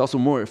affordable, it's also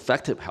more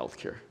effective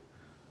healthcare.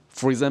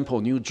 For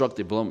example, new drug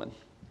development,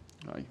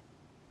 right?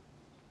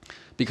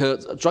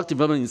 Because drug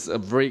development is a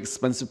very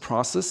expensive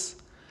process,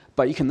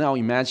 but you can now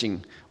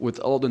imagine with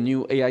all the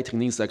new AI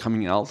techniques that are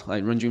coming out,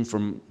 ranging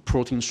from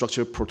protein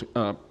structure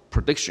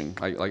prediction,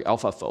 like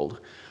AlphaFold,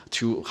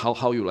 to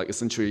how you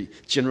essentially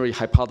generate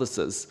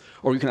hypotheses,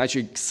 or you can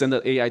actually send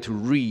the AI to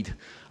read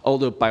all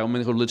the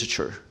biomedical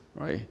literature,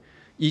 right?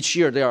 Each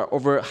year there are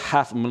over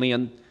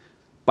 500,000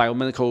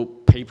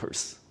 biomedical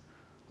papers.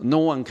 No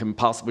one can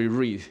possibly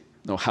read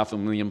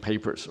 500,000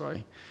 papers,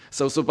 right?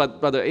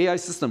 But the AI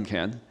system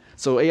can.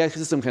 So AI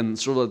system can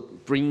sort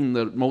of bring in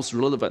the most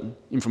relevant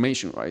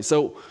information, right?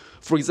 So,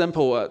 for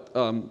example,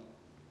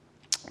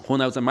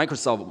 when I was at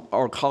Microsoft,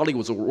 our colleague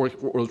was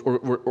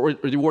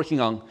already working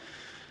on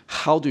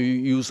how do you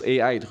use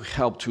AI to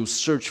help to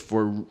search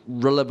for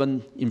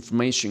relevant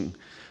information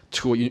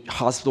to a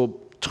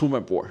hospital tumor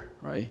board,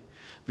 right?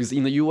 Because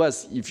in the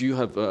US, if you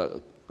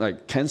have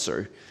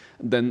cancer,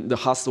 then the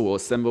hospital will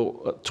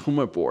assemble a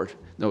tumor board.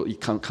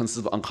 It consists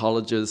of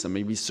oncologists and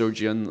maybe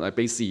surgeon,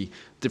 basically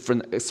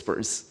different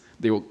experts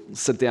they will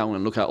sit down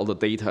and look at all the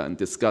data and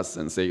discuss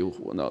and say,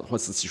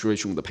 what's the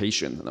situation with the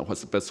patient, and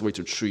what's the best way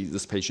to treat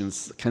this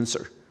patient's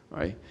cancer,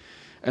 right?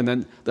 And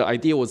then the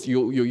idea was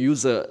you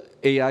use an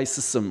AI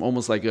system,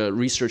 almost like a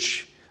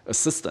research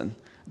assistant,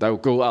 that will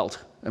go out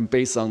and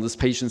based on this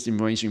patient's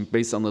information,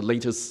 based on the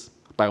latest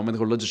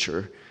biomedical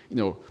literature,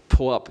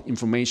 pull up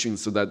information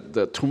so that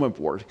the tumor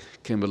board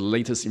can have the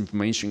latest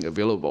information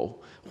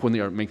available when they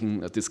are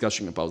making a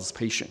discussion about this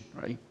patient,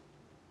 right?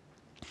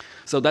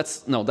 So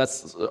that's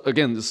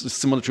again, this is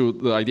similar to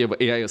the idea of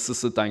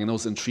AI-assisted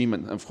diagnosis and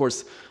treatment. And of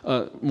course,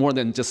 more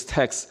than just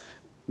text,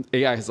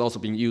 AI has also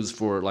been used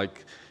for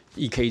like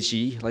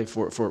EKG, like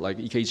for like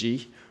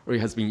EKG, or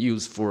it has been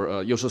used for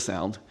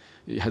ultrasound.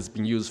 It has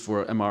been used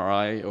for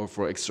MRI or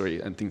for X-ray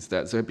and things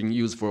like that. So it's been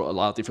used for a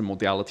lot of different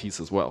modalities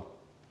as well.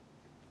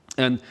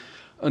 And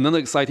another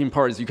exciting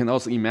part is you can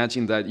also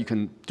imagine that you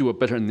can do a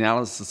better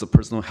analysis of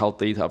personal health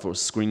data for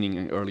screening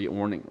and early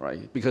warning,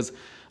 right? Because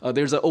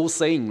there's an old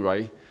saying,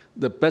 right?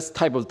 The best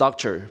type of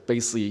doctor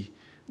basically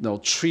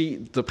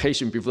treat the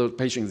patient before the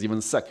patient is even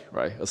sick,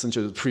 right?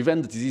 Essentially, to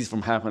prevent the disease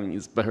from happening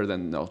is better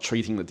than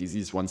treating the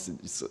disease once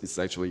it's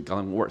actually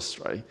gotten worse,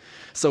 right?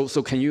 So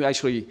can you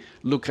actually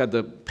look at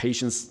the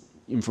patient's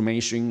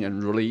information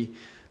and really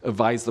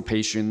advise the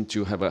patient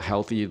to have a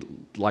healthy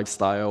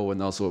lifestyle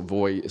and also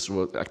avoid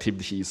sort of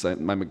activities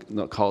that might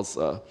cause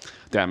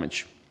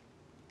damage?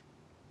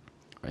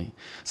 Right.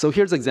 So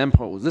here's an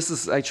example. This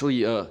is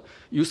actually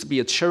used to be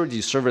a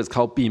charity service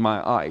called Be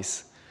My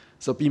Eyes.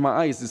 So Be My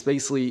Eyes is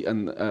basically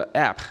an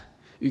app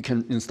you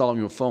can install on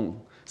your phone.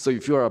 So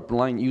if you're a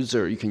blind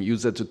user, you can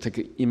use it to take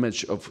an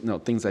image of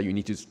things that you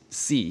need to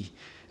see,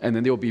 and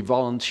then there will be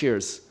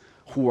volunteers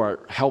who are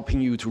helping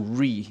you to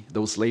read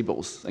those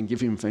labels and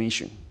give you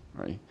information,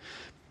 right?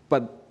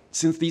 But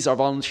since these are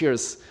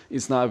volunteers,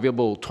 it's not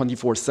available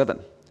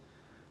 24/7.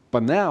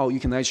 But now you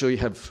can actually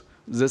have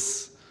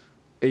this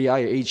AI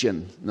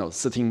agent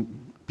sitting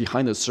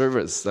behind the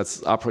service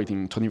that's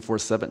operating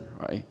 24/7,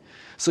 right?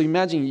 So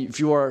imagine if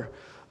you are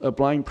a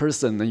blind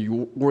person and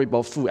you worry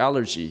about food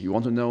allergy, you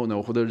want to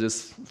know whether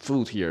this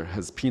food here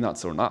has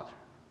peanuts or not,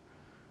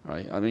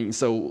 right? I mean,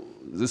 so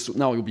this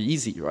now will be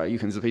easy, right? You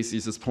can basically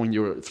just point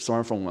your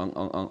smartphone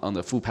on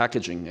the food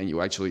packaging, and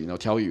you actually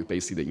tell you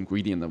basically the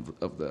ingredient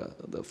of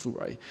the food,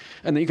 right?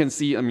 And then you can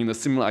see, the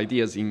similar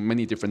ideas in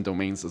many different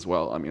domains as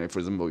well. Like, for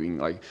example, in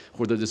like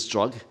whether this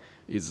drug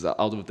is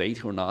out of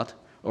date or not,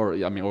 or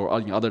or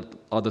in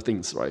other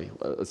things, right?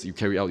 As you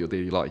carry out your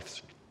daily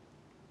life.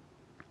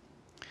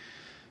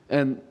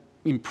 And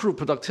improve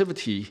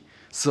productivity.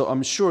 So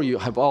I'm sure you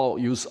have all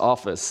used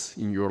Office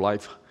in your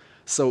life.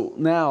 So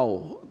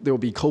now there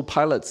will be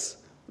co-pilots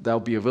that will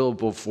be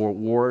available for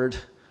Word,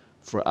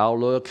 for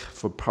Outlook,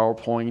 for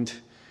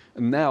PowerPoint.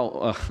 And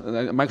now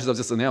Microsoft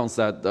just announced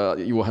that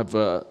you will have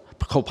a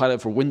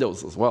co-pilot for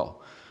Windows as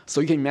well. So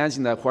you can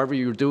imagine that whatever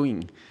you're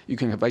doing, you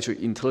can have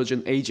actually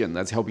intelligent agent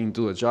that's helping you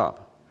do the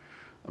job.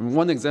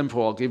 One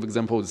example, I'll give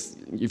examples.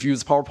 If you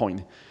use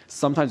PowerPoint,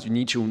 sometimes you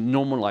need to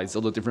normalize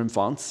all the different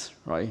fonts,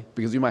 right?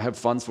 Because you might have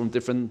fonts from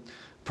different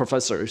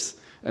professors,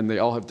 and they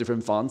all have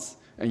different fonts,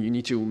 and you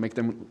need to make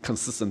them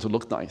consistent to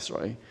look nice,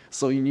 right?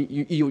 So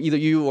either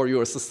you or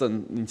your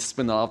assistant need to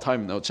spend a lot of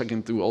time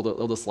checking through all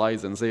the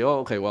slides and say, oh,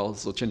 okay, well,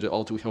 so change it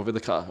all to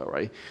Helvetica,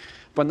 right?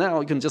 But now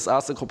you can just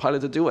ask the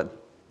Copilot to do it.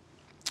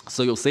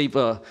 So you'll save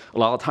a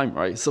lot of time,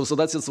 right? So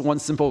that's just one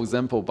simple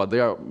example, but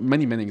there are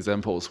many, many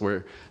examples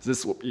where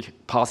this will be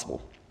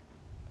possible.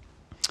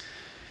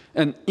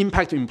 And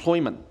impact to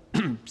employment.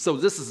 So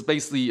this is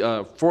basically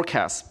a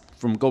forecast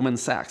from Goldman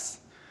Sachs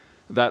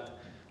that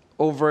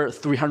over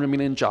 300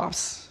 million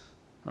jobs,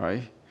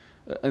 right,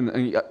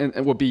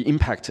 and will be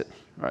impacted,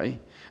 right?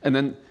 And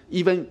then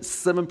even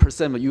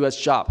 7% of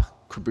US job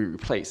could be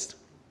replaced.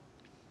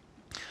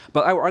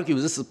 But I would argue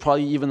this is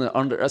probably even an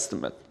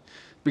underestimate.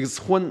 Because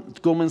when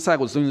Goldman Sachs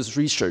was doing this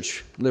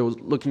research, they were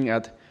looking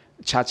at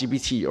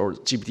ChatGPT or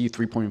GPT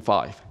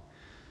 3.5.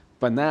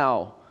 But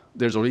now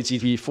there's already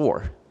GPT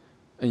 4.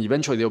 And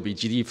eventually there will be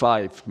GPT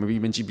 5, maybe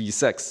even GPT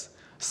 6.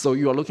 So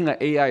you are looking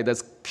at AI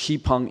that's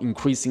keep on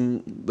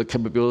increasing the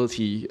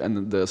capability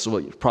and the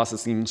sort of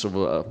processing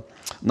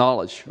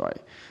knowledge,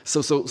 right?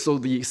 So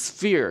the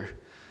sphere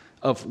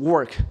of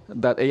work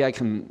that AI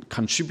can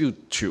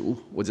contribute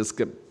to will just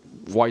get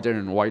wider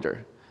and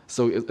wider.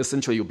 So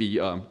essentially it'll be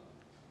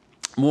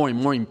more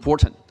and more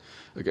important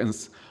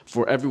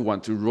for everyone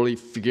to really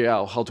figure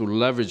out how to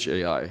leverage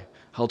AI,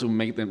 how to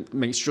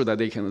make sure that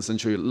they can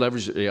essentially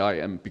leverage AI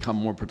and become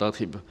more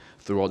productive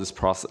through all this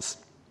process.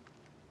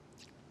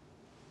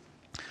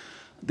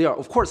 There are,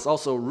 of course,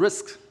 also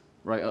risks,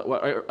 right?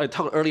 I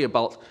talked earlier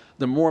about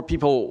the more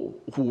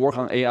people who work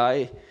on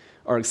AI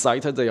are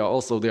excited, they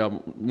are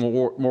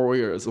more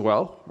worried as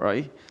well,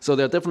 right? So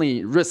there are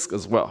definitely risks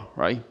as well,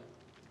 right?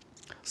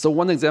 So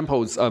one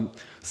example is,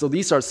 so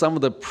these are some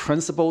of the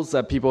principles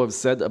that people have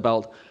said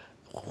about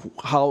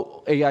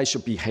how AI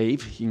should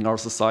behave in our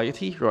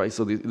society, right?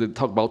 So they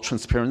talk about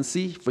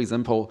transparency. For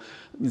example,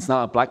 it's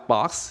not a black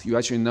box. You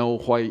actually know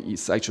why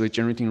it's actually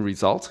generating a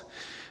result.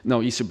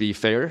 no, it should be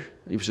fair,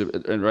 it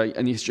should, right?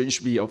 And it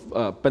should be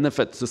of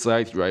benefit to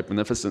society, right?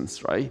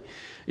 Beneficence, right?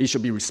 It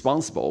should be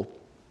responsible,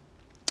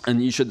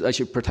 and you should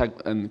actually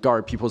protect and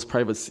guard people's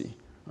privacy,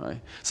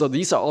 right? So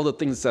these are all the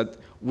things that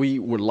we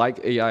would like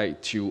AI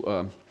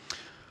to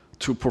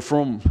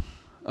perform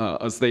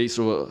as they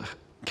sort of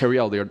carry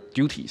out their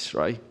duties,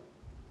 right?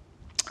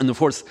 And of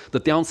course, the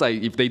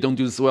downside, if they don't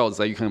do this well, is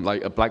that you can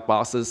like black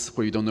boxes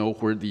where you don't know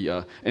where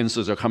the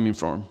answers are coming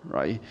from,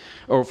 right?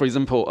 Or for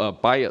example,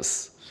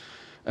 bias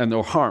and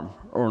or harm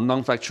or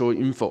non-factual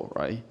info,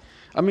 right?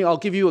 I mean, I'll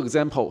give you an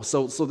example.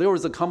 So there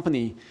was a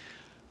company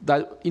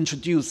that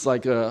introduced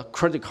like a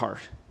credit card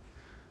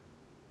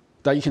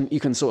that you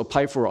can sort of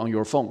apply for on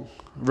your phone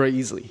very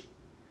easily.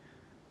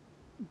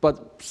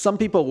 But some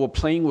people were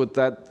playing with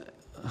that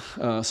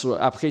sort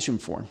of application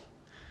form,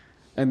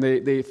 and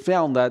they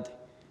found that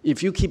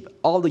if you keep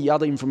all the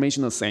other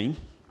information the same,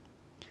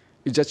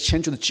 you just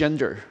change the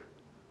gender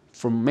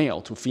from male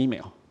to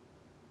female.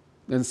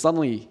 Then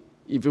suddenly,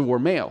 if you were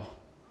male,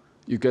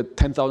 you get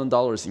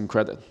 $10,000 in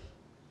credit.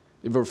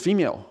 If you're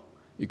female,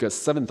 you get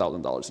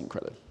 $7,000 in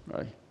credit,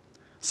 right?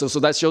 So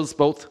that shows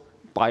both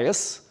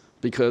bias,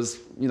 because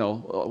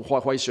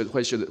why should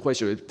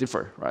it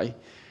differ, right?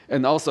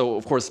 And also,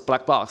 of course,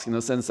 black box in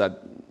the sense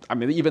that, I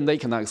mean, even they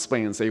cannot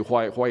explain and say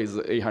why is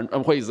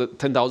it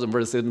 10,000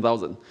 versus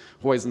 7,000?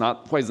 Why is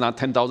not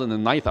 10,000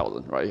 and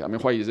 9,000, right? I mean,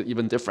 why is it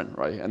even different,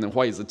 right? And then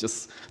why is it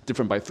just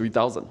different by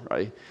 3,000,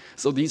 right?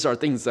 So these are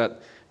things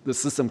that the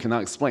system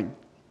cannot explain.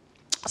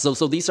 So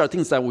these are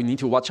things that we need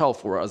to watch out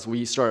for as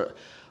we start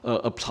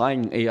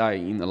applying AI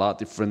in a lot of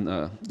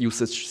different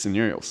usage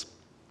scenarios.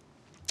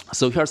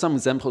 So here are some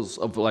examples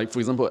of, like, for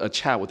example, a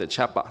chat with a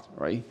chatbot,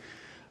 right?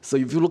 So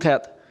if you look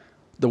at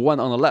the one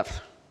on the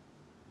left,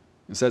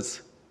 it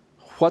says,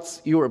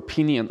 what's your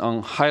opinion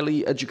on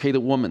highly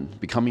educated women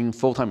becoming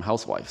full-time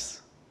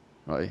housewives,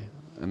 right?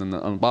 And then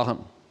on the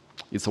bottom,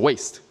 it's a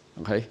waste,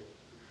 okay?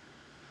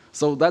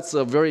 So that's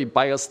a very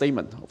biased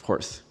statement, of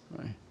course,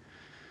 right?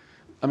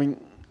 I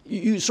mean,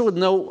 you sort of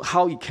know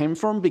how it came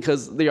from,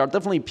 because there are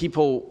definitely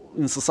people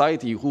in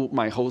society who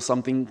might hold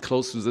something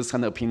close to this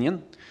kind of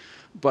opinion.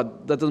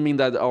 But that doesn't mean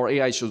that our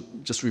AI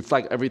should just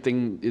reflect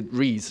everything it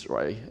reads,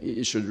 right?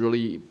 It should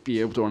really be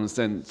able to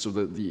understand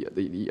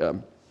the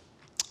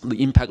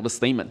impact of the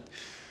statement.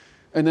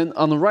 And then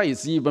on the right,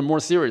 it's even more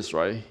serious,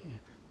 right?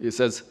 It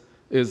says,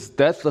 is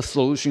death the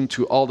solution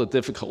to all the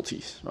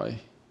difficulties, right?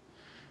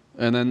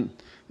 And then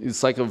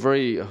it's like a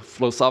very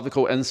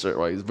philosophical answer,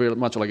 right? It's very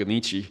much like a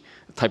Nietzsche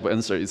type of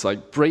answer. It's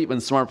like brave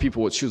and smart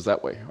people would choose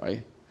that way,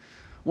 right?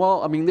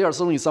 Well, I mean, there are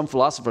certainly some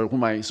philosophers who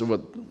might sort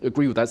of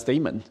agree with that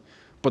statement.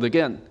 But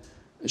again,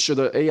 should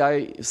the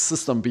AI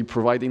system be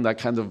providing that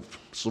kind of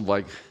sort of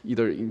like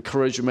either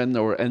encouragement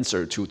or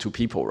answer to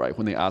people, right,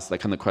 when they ask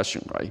that kind of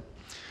question, right?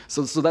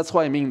 So that's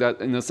why I mean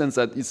that in the sense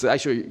that it's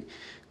actually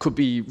could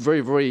be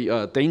very, very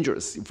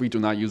dangerous if we do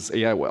not use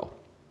AI well,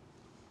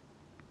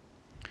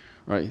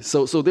 right?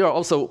 So there are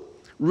also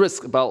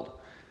risks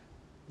about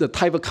the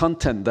type of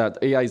content that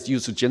AI is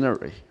used to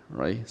generate,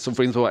 right? So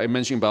for example, I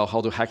mentioned about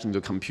how to hack into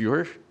a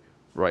computer,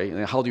 right?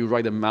 And how do you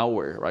write a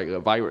malware, right,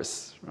 a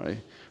virus, right?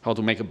 How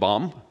to make a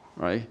bomb,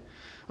 right?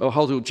 Or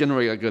how to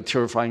generate like a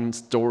terrifying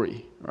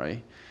story,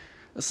 right?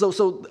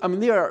 So I mean,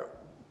 there are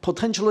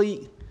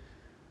potentially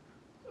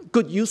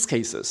good use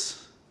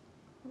cases,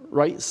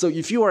 right? So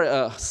if you are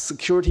a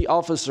security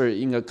officer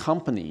in a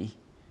company,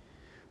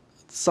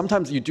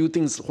 sometimes you do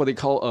things what they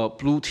call a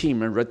blue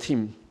team and red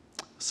team,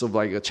 sort of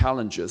like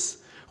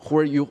challenges,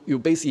 where you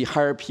basically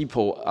hire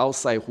people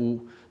outside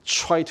who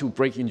try to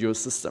break into your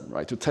system,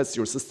 right, to test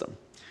your system.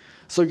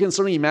 So you can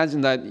certainly imagine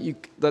that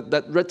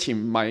that red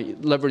team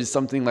might leverage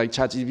something like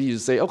ChatGPT to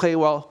say, okay,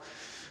 well,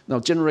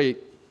 now generate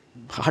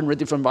 100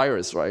 different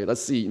viruses, right?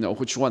 Let's see,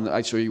 which one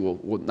actually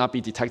will not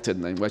be detected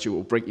and actually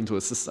will break into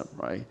a system,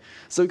 right?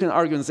 So you can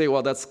argue and say,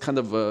 well, that's kind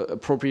of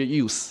appropriate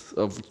use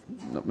of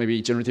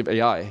maybe generative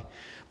AI.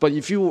 But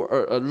if you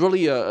are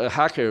really a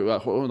hacker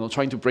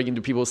trying to break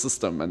into people's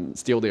system and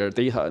steal their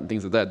data and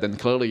things like that, then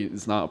clearly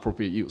it's not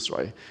appropriate use,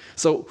 right?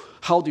 So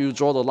how do you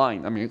draw the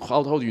line? I mean,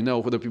 how do you know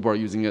whether people are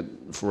using it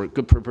for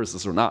good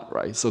purposes or not,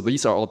 right? So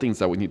these are all things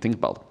that we need to think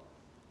about.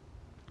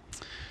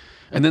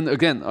 And then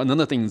again,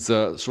 another thing is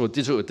sort of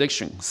digital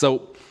addiction.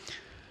 So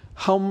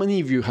how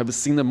many of you have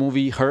seen the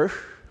movie Her?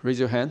 Raise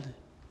your hand.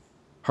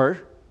 Her?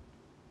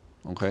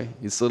 Okay,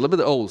 it's a little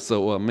bit old,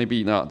 so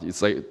maybe not.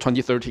 It's like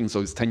 2013,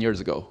 so it's 10 years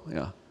ago,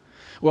 yeah.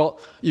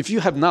 Well, if you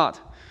have not,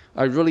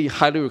 I really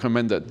highly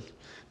recommend it,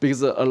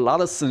 because a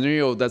lot of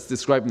scenario that's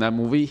described in that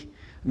movie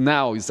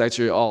now is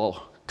actually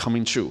all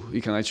coming true.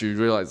 You can actually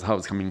realize how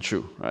it's coming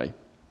true, right?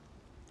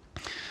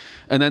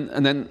 And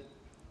then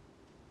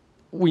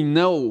we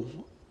know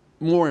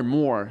more and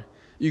more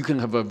you can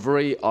have a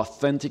very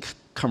authentic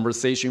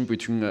conversation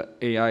between an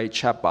AI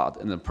chatbot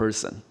and a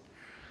person.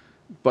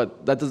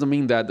 But that doesn't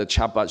mean that the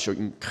chatbot should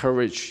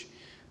encourage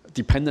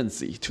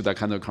dependency to that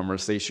kind of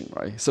conversation,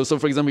 right? So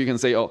for example, you can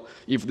say, oh,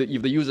 if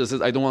the user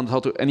says, I don't want to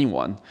talk to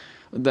anyone,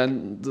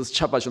 then this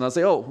chatbot should not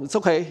say, oh, it's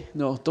okay,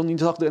 no, don't need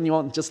to talk to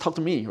anyone, just talk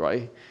to me,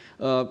 right?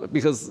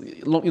 Because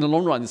in the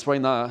long run, it's probably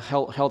not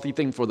a healthy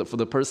thing for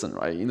the person,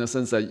 right? In the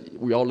sense that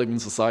we all live in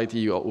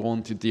society, we all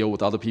want to deal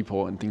with other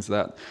people and things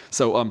like that.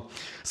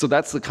 So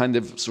that's the kind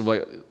of sort of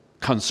like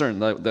concern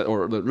that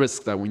or the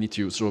risk that we need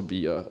to sort of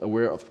be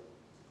aware of,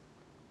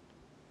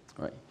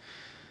 right?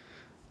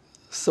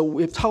 So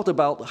we've talked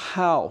about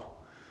how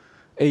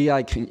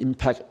AI can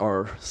impact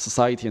our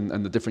society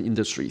and the different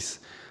industries.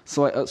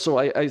 So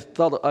I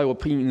thought I would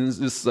put in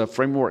this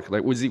framework,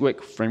 like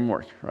WYSIWYG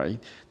framework, right,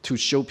 to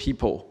show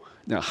people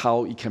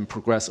how it can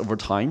progress over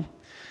time.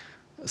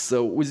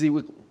 So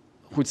WYSIWYG,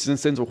 which in the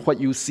sense of what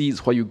you see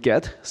is what you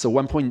get. So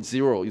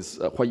 1.0 is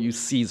what you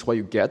see is what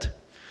you get.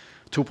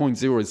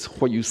 2.0 is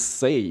what you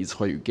say is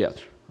what you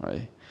get,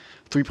 right?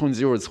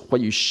 3.0 is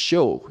what you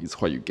show is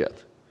what you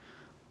get.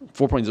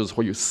 4.0 is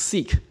what you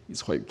seek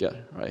is what you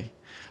get, right?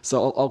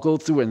 So I'll go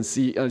through and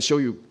see and show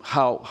you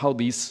how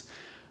these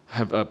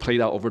have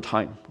played out over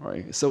time,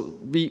 right? So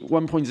V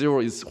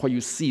 1.0 is what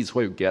you see is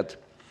what you get.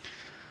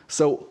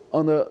 So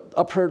on the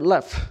upper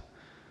left,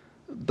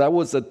 that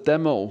was a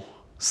demo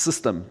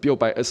system built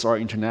by SR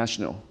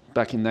International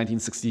back in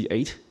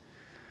 1968.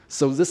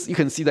 So this, you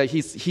can see that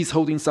he's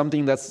holding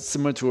something that's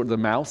similar to the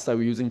mouse that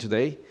we're using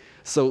today.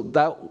 So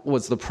that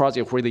was the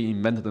project where they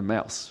invented the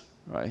mouse,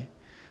 right?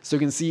 So you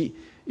can see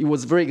it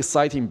was very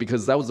exciting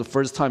because that was the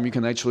first time you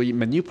can actually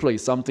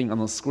manipulate something on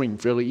the screen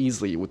fairly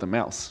easily with the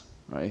mouse,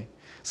 right?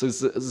 So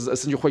it's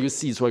essentially what you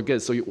see is what you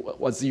get. So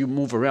as you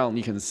move around,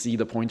 you can see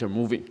the pointer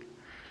moving.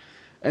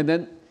 And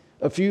then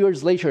a few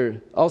years later,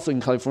 also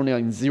in California,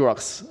 in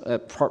Xerox,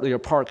 at their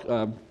Park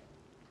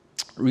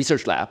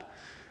Research Lab,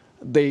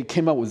 they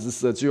came up with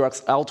this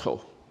Xerox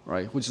Alto,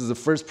 right, which is the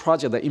first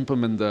project that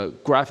implemented the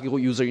graphical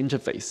user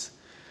interface.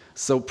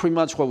 So pretty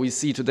much what we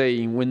see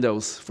today in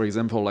Windows, for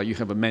example, like you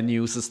have a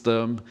menu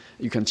system,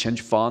 you can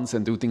change fonts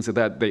and do things like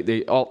that. They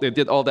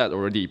did all that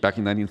already back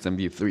in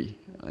 1973,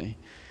 right?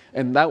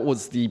 And that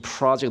was the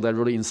project that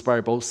really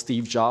inspired both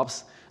Steve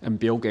Jobs and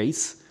Bill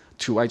Gates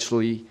to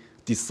actually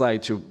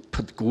decide to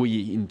put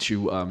GUI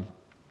into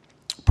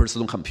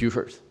personal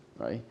computers,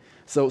 right?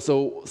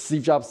 So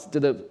Steve Jobs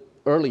did it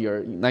earlier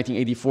in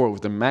 1984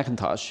 with the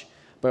Macintosh,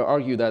 but I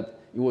argue that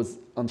it was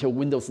until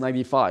Windows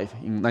 95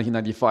 in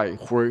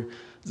 1995 where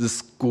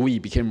this GUI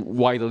became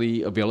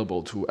widely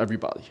available to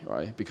everybody,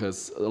 right?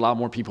 Because a lot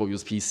more people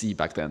use PC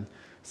back then.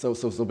 So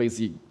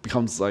basically it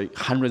becomes like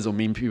hundreds of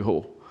million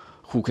people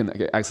who can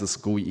access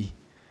GUI.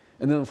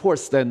 And then of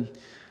course then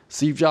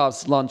Steve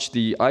Jobs launched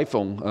the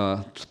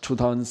iPhone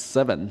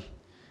 2007,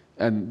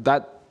 and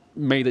that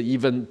made it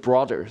even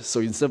broader. So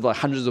instead of like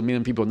hundreds of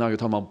million people, now you're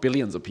talking about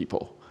billions of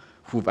people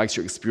who've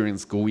actually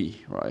experienced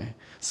GUI, right?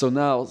 So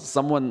now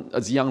someone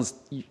as young as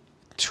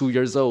 2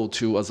 years old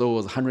to as old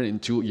as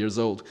 102 years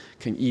old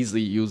can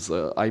easily use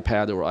an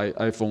iPad or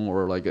iPhone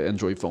or like an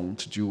Android phone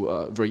to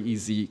do very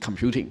easy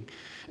computing.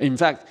 And in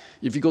fact,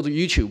 if you go to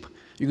YouTube,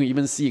 you can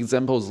even see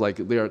examples like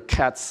there are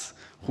cats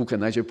who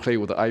can actually play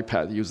with the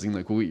iPad using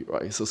the GUI,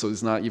 right? So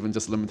it's not even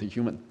just limited to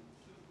human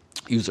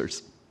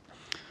users.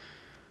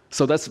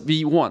 So that's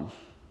V1.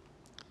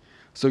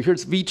 So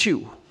here's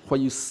V2.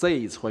 What you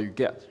say is what you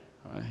get,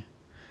 right?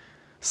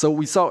 So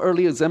we saw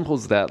early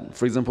examples that,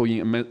 for example,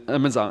 in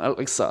Amazon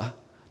Alexa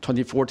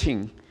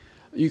 2014,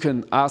 you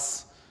can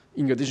ask,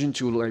 in addition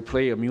to like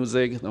play a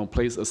music,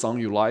 play a song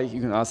you like, you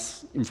can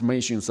ask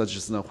information such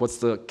as what's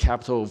the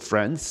capital of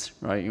France,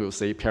 right? You will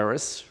say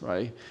Paris,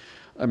 right?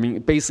 I mean,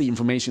 basic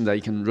information that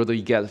you can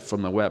really get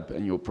from the web,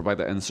 and you'll provide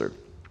the answer.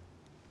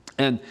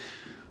 And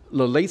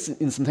the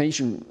latest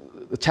instantation,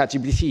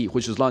 ChatGPT,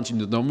 which was launched in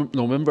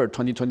November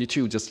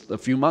 2022, just a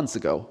few months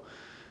ago,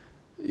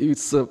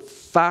 it's the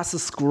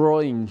fastest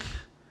growing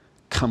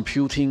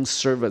computing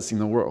service in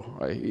the world,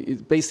 right?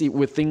 It basically,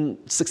 within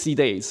 60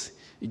 days,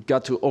 it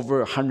got to over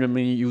 100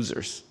 million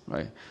users,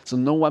 right? So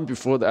no one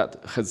before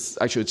that has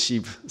actually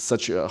achieved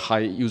such a high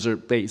user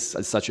base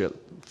at such a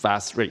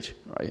fast rate,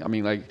 right? I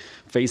mean, like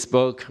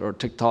Facebook or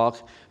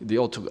TikTok, they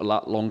all took a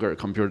lot longer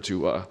compared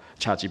to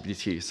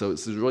ChatGPT. So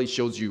it really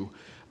shows you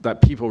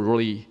that people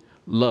really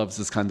love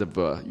this kind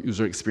of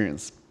user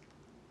experience.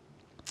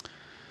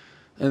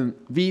 And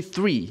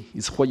V3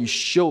 is what you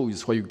show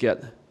is what you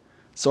get.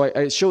 So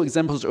I showed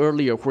examples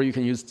earlier where you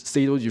can use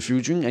Stable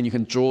Diffusion and you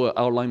can draw an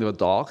outline of a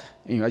dog,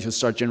 and you actually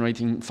start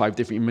generating 5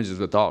 different images of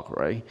the dog,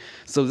 right?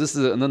 So this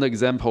is another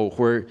example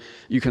where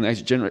you can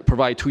actually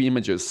provide 2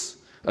 images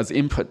as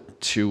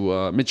input to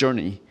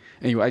Midjourney,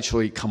 and you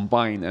actually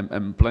combine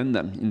and blend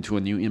them into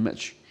a new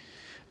image.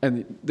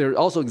 And there are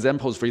also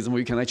examples, for example,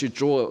 you can actually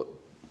draw a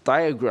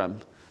diagram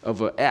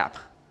of an app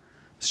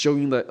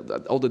showing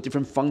all the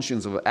different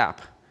functions of an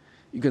app.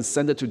 You can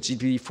send it to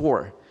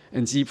GPT-4,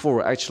 and GPT-4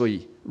 will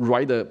actually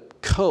write a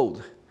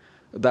code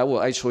that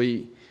will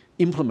actually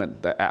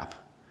implement the app.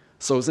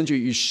 So essentially,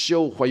 you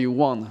show what you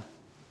want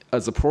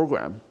as a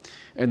program,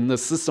 and the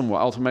system will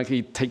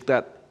automatically take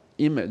that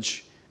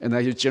image and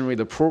actually generate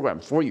a program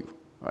for you,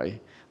 right?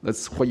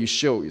 That's what you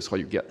show is what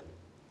you get.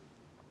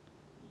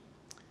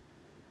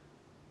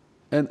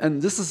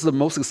 And this is the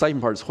most exciting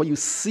part. Is what you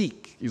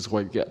seek is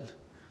what you get.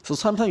 So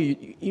sometimes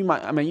you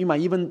might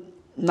even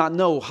not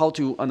know how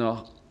to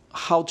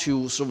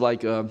sort of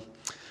like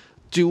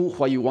do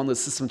what you want the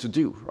system to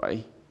do,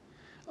 right?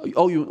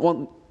 All you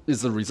want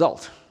is the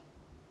result,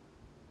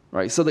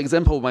 right? So the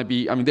example might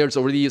be, there's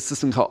already a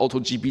system called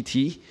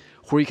AutoGPT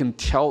where you can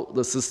tell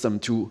the system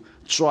to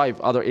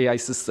drive other AI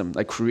systems,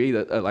 like create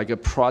a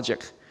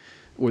project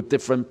with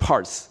different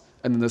parts,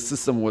 and then the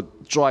system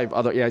would drive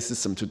other AI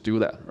systems to do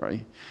that,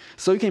 right?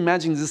 So you can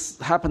imagine this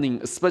happening,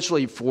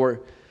 especially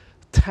for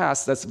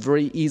tasks that's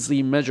very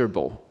easily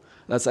measurable.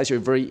 That's actually a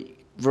very,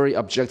 very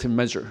objective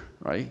measure,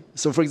 right?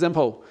 So for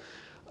example,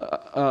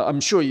 I'm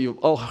sure you've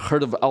all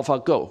heard of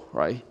AlphaGo,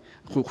 right?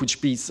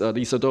 Which beats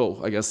Lisa Doe,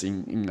 I guess,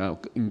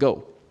 in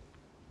Go.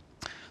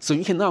 So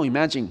you can now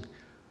imagine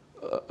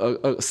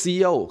a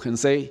CEO can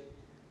say,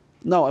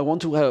 no, I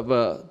want to have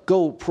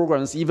Go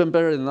programs even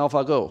better than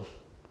AlphaGo.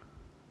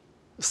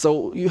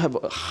 So you have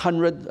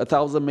 100,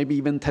 1,000, maybe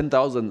even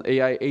 10,000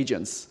 AI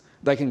agents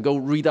that can go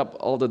read up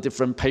all the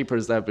different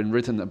papers that have been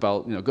written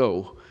about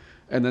Go,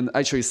 and then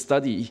actually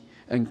study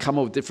and come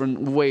up with different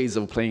ways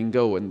of playing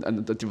Go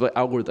and develop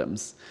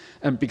algorithms.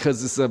 And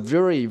because it's a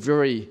very,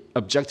 very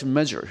objective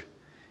measure,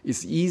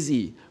 it's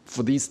easy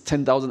for these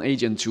 10,000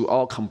 agents to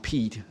all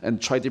compete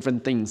and try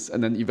different things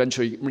and then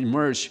eventually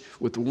emerge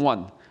with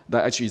one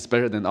that actually is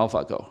better than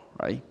AlphaGo,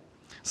 right?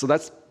 So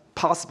that's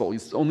possible.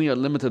 It's only a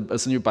limited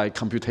SNU by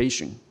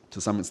computation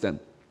to some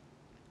extent.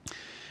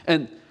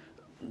 And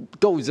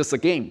Go is just a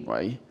game,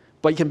 right?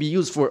 But it can be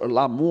used for a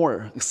lot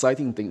more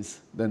exciting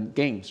things than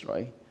games,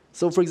 right?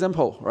 So for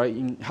example, right,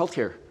 in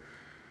healthcare,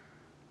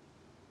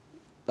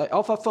 like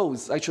AlphaFold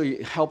is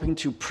actually helping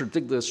to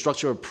predict the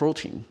structure of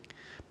protein.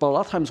 But a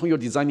lot of times when you're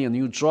designing a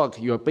new drug,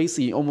 you're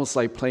basically almost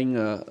like playing,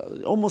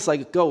 almost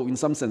like Go in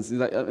some sense.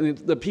 Like,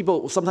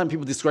 sometimes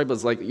people describe it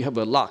as like you have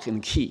a lock and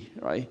key,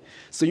 right?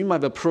 So you might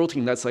have a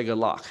protein that's like a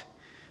lock.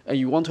 And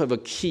you want to have a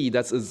key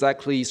that's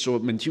exactly sort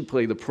of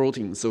manipulate the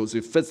protein so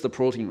it fits the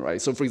protein, right?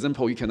 So for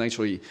example, you can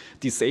actually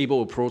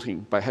disable a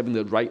protein by having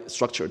the right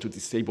structure to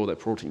disable that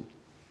protein.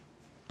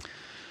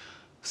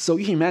 So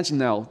you can imagine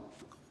now,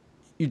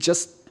 you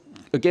just,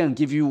 again,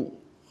 give you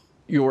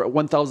your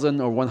 1,000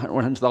 or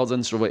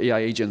 100,000 sort of AI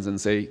agents and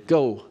say,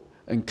 go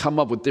and come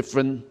up with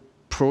different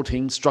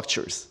protein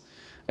structures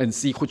and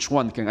see which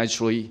one can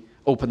actually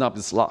open up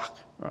this lock,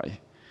 right?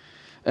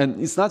 And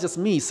it's not just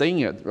me saying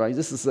it, right?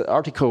 This is an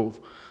article,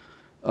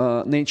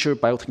 Nature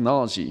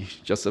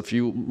Biotechnology, just a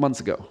few months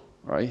ago,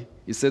 right?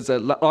 It says that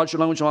large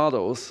language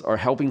models are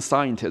helping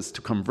scientists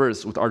to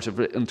converse with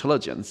artificial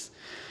intelligence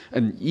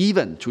and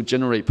even to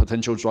generate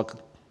potential drug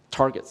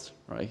targets,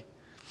 right?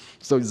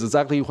 So it's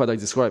exactly what I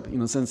described in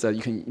the sense that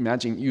you can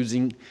imagine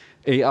using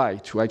AI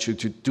to actually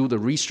to do the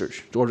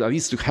research, or at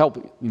least to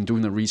help in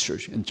doing the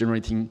research and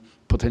generating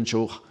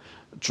potential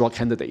drug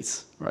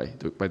candidates,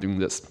 right, by doing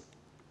this.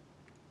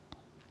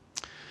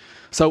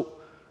 So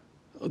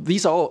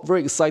these are all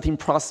very exciting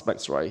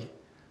prospects, right?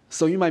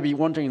 So you might be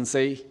wondering and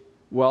say,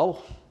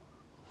 well,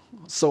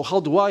 so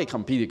how do I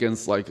compete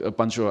against like a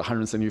bunch of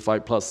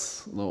 175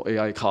 plus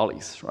AI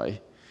colleagues,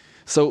 right?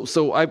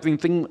 So I've been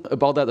thinking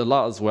about that a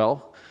lot as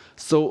well.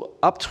 So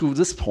up to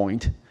this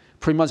point,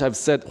 pretty much I've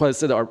said what I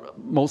said are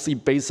mostly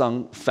based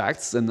on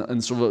facts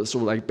and sort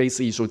of like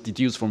basically sort of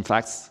deduced from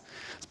facts.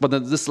 But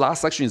then this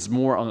last section is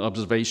more on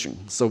observation.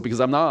 So because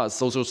I'm not a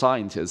social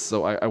scientist,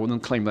 so I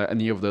wouldn't claim that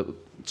any of the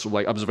sort of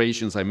like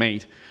observations I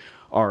made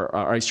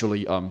are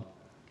actually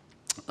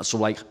sort of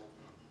like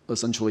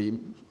essentially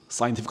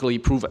scientifically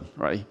proven,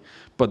 right?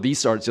 But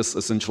these are just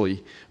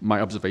essentially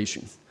my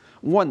observations.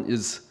 One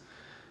is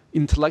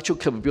intellectual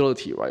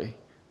capability, right?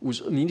 We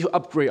need to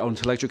upgrade our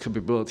intellectual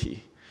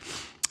capability.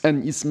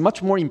 And it's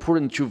much more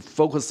important to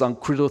focus on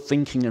critical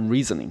thinking and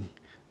reasoning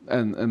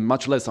and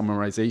much less on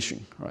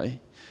memorization, right?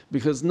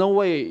 Because no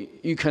way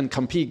you can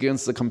compete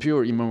against the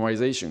computer in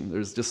memorization.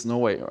 There's just no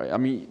way, right? I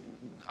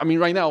mean,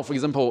 right now, for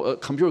example, a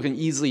computer can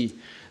easily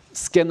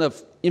scan an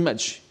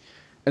image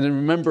and then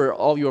remember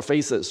all your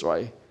faces,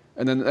 right?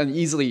 And then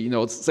easily,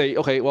 say,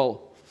 okay,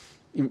 well,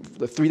 in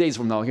 3 days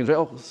from now, you can say,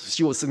 oh,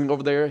 she was sitting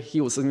over there, he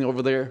was sitting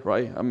over there,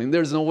 right? I mean,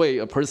 there's no way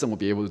a person would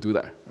be able to do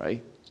that,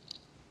 right?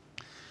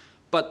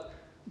 But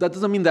that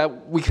doesn't mean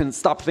that we can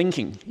stop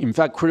thinking. In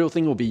fact, critical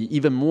thinking will be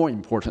even more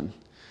important.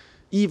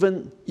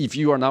 Even if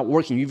you are not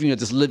working, even if you're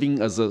just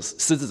living as a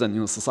citizen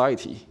in a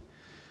society.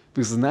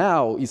 Because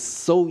now it's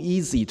so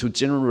easy to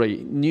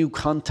generate new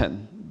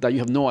content that you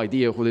have no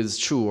idea whether it's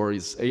true or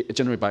is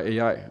generated by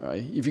AI,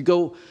 right? If you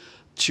go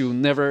to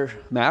Never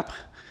Map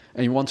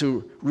and you want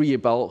to read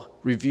about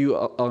review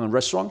on a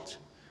restaurant,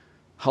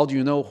 how do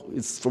you know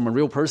it's from a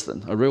real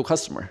person, a real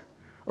customer?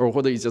 Or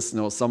whether it's just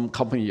some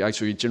company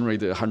actually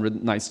generated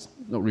 100 nice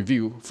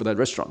review for that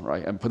restaurant,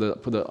 right? And put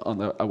it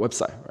on a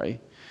website,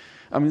 right?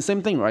 I mean,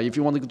 same thing, right? If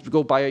you want to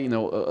go buy,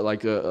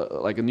 like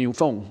a new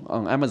phone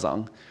on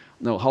Amazon,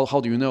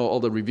 how do you know all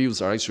the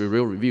reviews are actually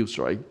real reviews,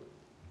 right?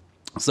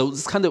 So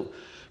this kind of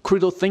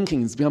critical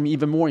thinking is becoming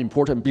even more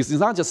important because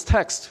it's not just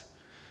text.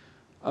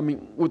 I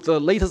mean, with the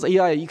latest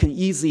AI, you can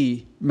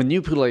easily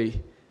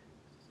manipulate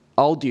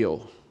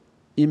audio,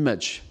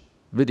 image,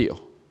 video.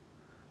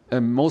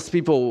 And most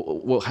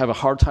people will have a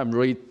hard time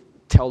really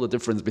tell the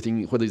difference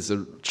between whether it's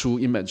a true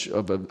image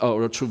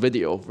or a true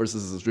video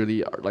versus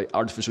really like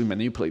artificially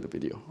manipulated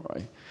video,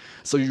 right?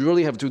 So you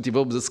really have to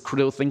develop this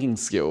critical thinking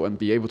skill and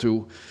be able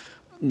to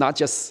not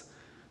just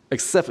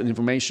accept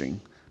information,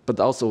 but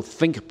also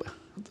think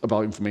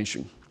about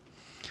information.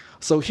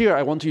 So here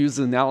I want to use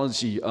the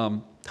analogy.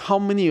 How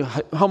many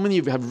of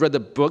you have read the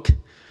book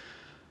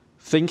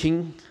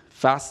Thinking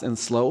Fast and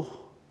Slow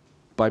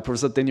by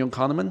Professor Daniel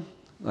Kahneman?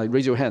 Like,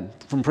 raise your hand.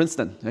 From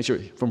Princeton,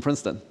 actually, from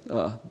Princeton,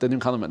 Daniel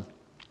Kahneman.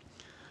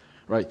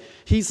 Right?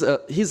 He's a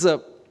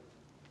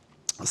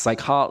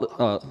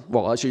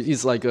well, actually,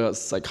 he's like a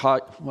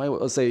I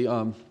would say,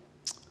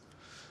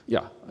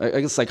 yeah,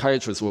 I guess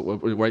psychiatrist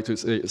would be right to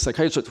say,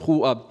 psychiatrist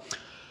who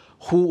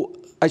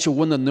actually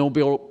won the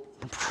Nobel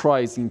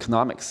Prize in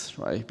economics,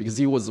 right? Because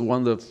he was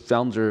one of the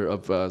founder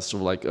of sort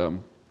of like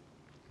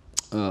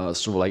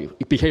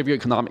behavioral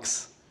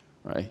economics,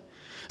 right?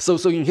 So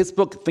in his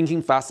book,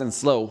 Thinking Fast and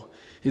Slow,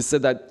 he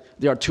said that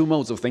there are two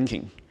modes of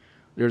thinking.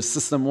 There's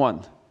system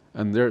 1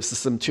 and there's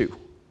system 2.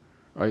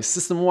 Right?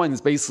 System 1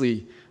 is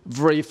basically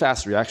very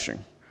fast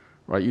reaction.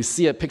 Right? You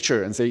see a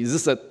picture and say, is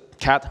this a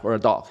cat or a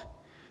dog?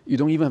 You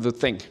don't even have to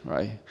think,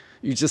 right?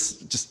 You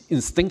just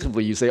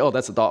instinctively you say, oh,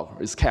 that's a dog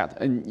or it's a cat.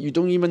 And you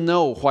don't even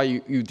know why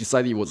you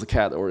decided it was a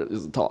cat or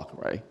it's a dog,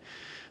 right?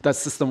 That's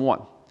system 1,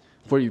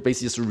 where you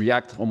basically just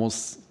react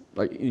almost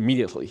like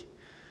immediately.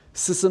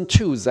 System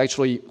 2 is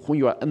actually when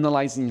you are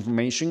analyzing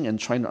information and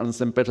trying to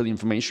understand better the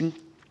information.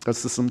 That's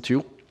system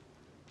 2.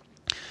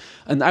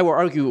 And I will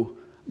argue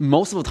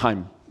most of the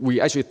time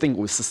we actually think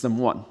with system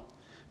 1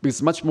 because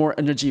it's much more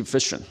energy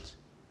efficient,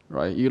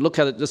 right? You look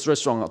at this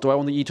restaurant, do I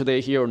want to eat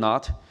today here or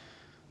not?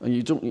 And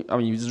you don't, I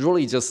mean, you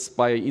really just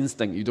by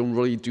instinct, you don't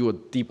really do a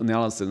deep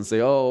analysis and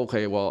say, oh,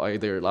 okay, well, I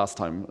ate there last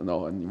time, and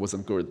it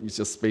wasn't good. It's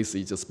just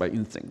basically just by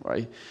instinct,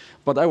 right?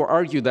 But I will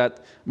argue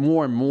that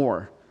more and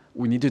more,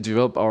 we need to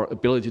develop our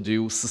ability to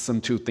do system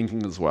 2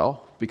 thinking as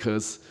well,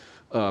 because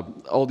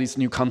all these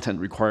new content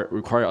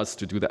require us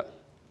to do that.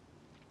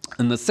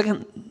 And the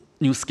second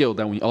new skill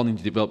that we all need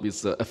to develop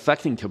is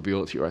affecting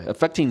capability, right?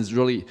 Affecting is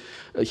really,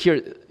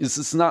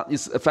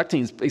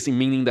 affecting is basically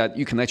meaning that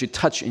you can actually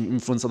touch and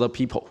influence other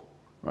people,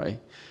 right?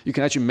 You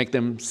can actually make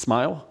them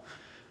smile.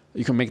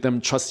 You can make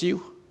them trust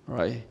you,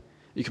 right?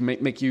 You can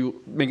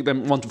make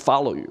them want to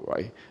follow you,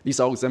 right? These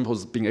are all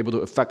examples of being able to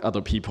affect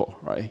other people,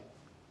 right?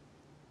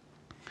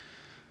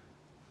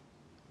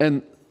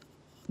 And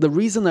the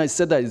reason I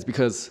said that is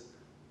because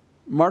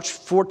March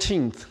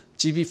 14th,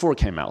 GPT-4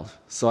 came out.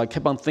 So I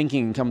kept on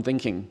thinking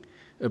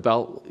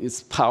about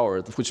its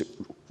power, which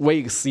way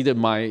exceeded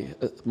my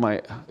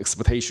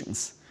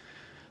expectations.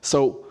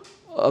 So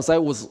as I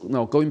was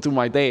going through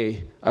my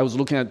day, I was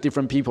looking at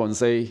different people and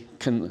say,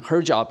 can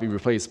her job be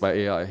replaced by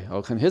AI?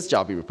 Or can his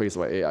job be replaced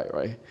by AI,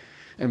 right?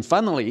 And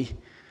finally,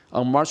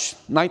 on March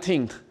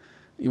 19th,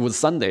 it was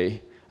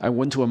Sunday, I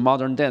went to a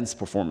modern dance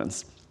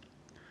performance.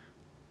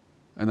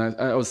 And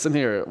I was sitting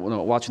here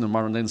watching the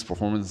modern dance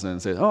performance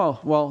and said, oh,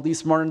 well,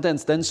 these modern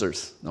dance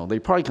dancers, no, they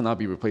probably cannot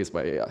be replaced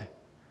by AI.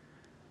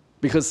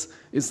 Because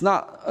it's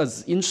not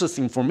as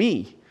interesting for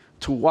me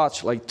to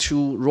watch like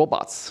two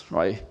robots,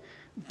 right,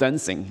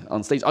 dancing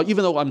on stage.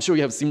 Even though I'm sure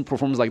you have seen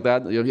performances like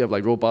that, you have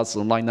like robots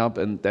line up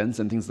and dance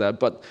and things like that.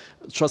 But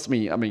trust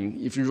me, I mean,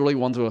 if you really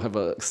want to have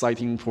an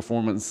exciting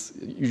performance,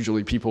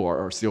 usually people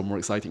are still more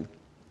exciting.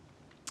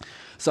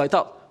 So I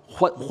thought,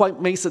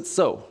 what makes it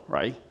so,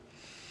 right?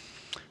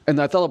 And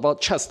I thought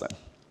about chess then.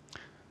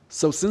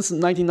 So since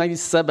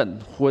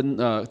 1997,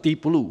 when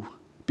Deep Blue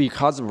beat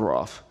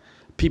Kasparov,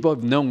 people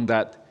have known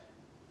that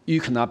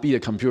you cannot beat a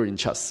computer in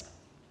chess,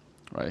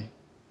 right?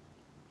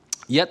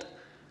 Yet,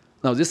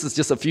 now this is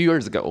just a few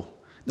years ago,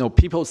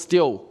 people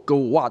still go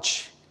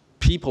watch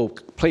people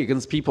play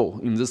against people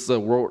in this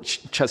World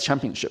Chess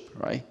Championship,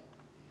 right?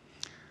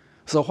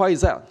 So why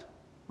is that,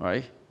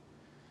 right?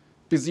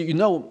 Because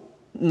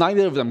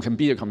neither of them can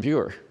beat a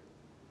computer.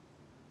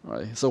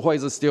 Right? So why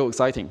is it still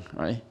exciting,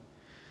 right?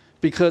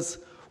 Because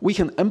we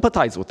can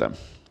empathize with them.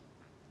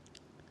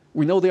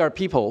 We know they are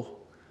people,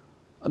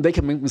 and they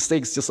can make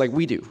mistakes just like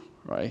we do,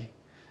 right?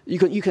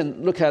 You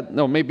can look at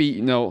maybe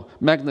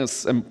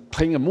Magnus and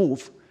playing a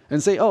move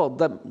and say, oh,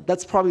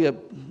 that's probably a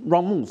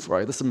wrong move,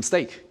 right? That's a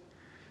mistake.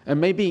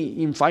 And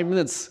maybe in 5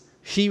 minutes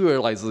he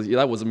realizes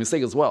that was a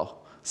mistake as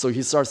well. So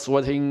he starts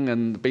sweating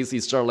and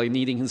basically starts like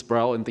kneading his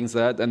brow and things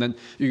like that, and then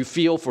you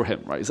feel for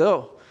him, right? So,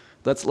 oh,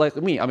 that's like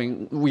me. I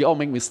mean, we all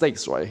make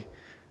mistakes, right?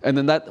 And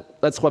then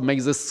that's what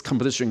makes this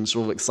competition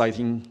sort of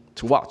exciting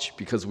to watch,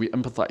 because we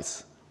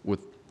empathize with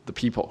the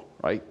people,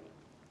 right?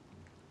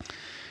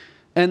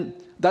 And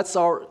that's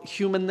our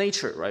human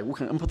nature, right? We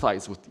can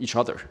empathize with each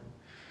other.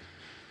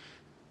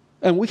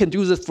 And we can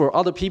do this for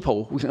other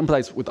people. We can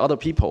empathize with other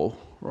people,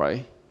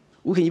 right?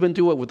 We can even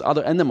do it with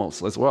other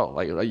animals as well.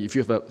 Like if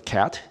you have a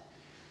cat,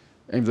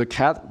 and the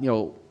cat,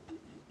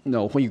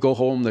 when you go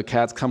home, the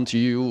cat come to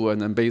you, and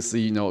then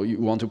basically, you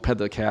want to pet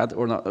the cat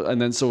or not,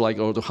 and then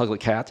or to hug the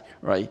cat,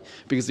 right?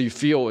 Because you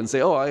feel and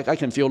say, oh, I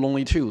can feel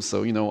lonely too,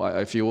 so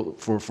I feel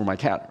for my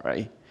cat,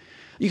 right?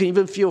 You can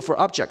even feel for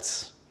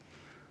objects,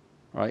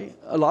 right?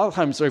 A lot of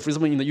times, right, for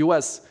example, in the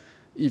U.S.,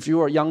 if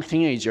you are a young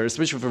teenager,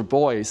 especially for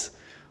boys,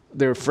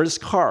 their first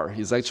car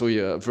is actually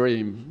a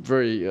very,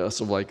 very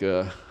sort of like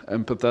a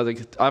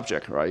empathetic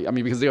object, right? I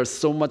mean, because there's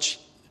so much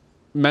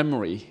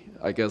memory,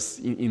 I guess,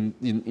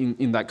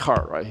 in that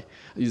car, right?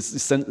 It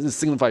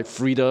signifies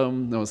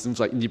freedom, it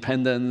seems like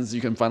independence. You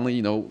can finally,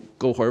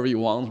 go wherever you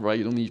want, right?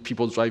 You don't need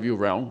people to drive you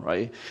around,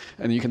 right?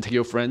 And you can take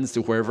your friends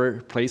to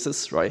wherever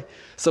places, right?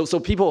 So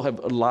people have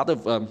a lot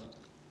of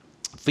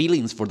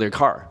feelings for their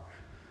car.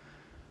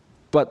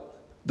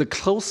 But the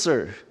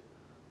closer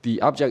the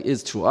object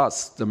is to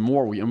us, the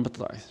more we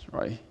empathize,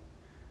 right?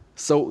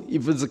 So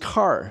if it's a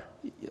car,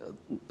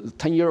 a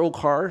 10-year-old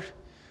car,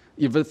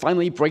 if it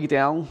finally breaks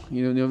down,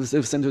 if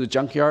it's sent to the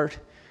junkyard,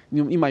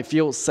 you might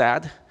feel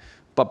sad,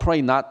 but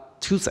probably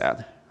not too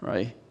sad,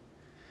 right?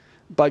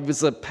 But if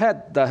it's a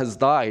pet that has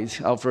died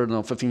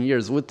after 15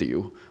 years with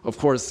you, of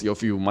course you'll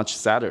feel much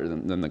sadder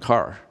than the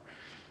car.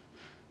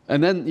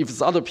 And then if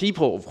it's other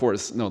people, of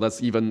course,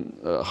 that's even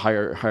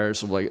higher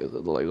sort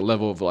of like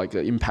level of like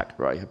impact,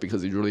 right?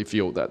 Because you really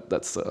feel that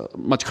that's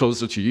much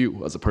closer to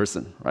you as a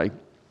person, right?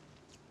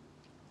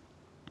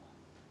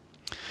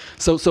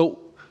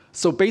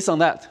 So based on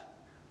that,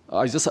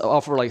 I just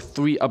offer like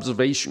 3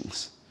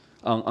 observations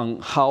on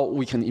how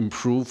we can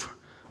improve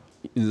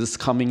in this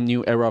coming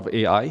new era of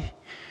AI,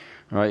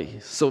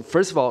 right? So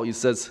first of all, it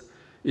says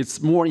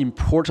it's more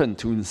important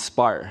to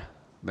inspire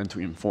than to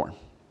inform,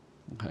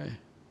 okay?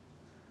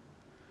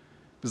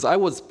 Because I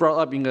was brought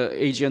up in an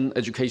Asian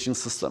education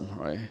system,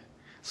 right?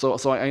 So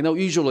I know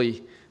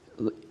usually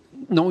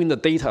knowing the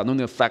data, knowing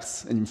the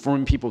facts, and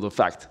informing people of the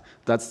fact,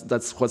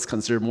 that's what's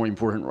considered more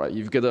important, right? If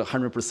you get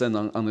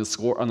 100% on the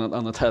score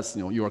on the test,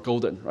 you are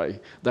golden,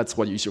 right? That's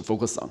what you should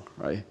focus on,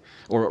 right?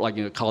 Or like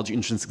in a college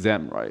entrance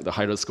exam, right? The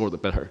higher the score, the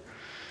better.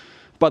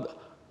 But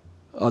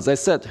as I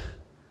said,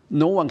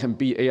 no one can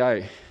beat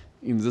AI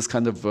in this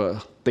kind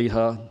of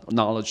data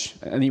knowledge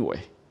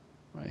anyway,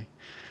 right?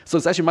 So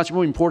it's actually much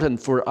more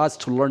important for us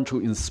to learn to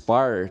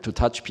inspire, to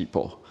touch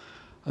people,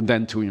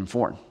 than to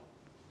inform,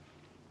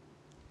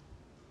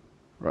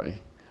 right?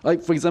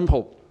 Like, for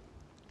example,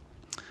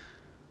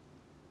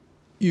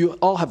 you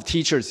all have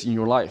teachers in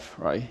your life,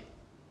 right?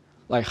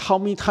 Like, how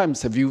many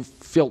times have you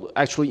felt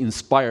actually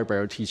inspired by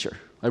your teacher?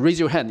 Like, raise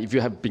your hand if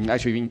you have been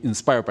actually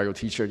inspired by your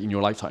teacher in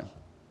your lifetime.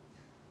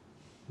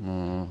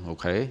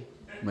 Okay,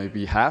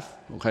 maybe half,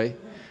 okay.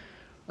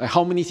 Like,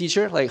 how many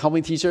teachers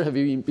have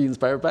you been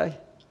inspired by?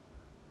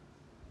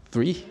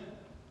 3?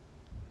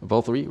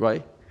 About 3,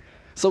 right?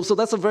 So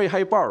that's a very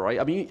high bar, right?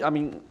 I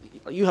mean,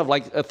 you have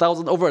like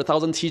over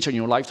 1,000 teachers in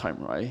your lifetime,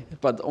 right?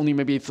 But only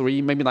maybe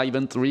 3, maybe not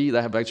even 3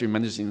 that have actually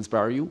managed to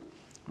inspire you,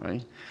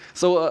 right?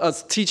 So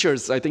as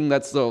teachers, I think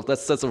that's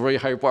a very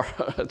high bar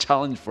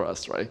challenge for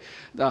us, right?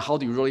 Now, how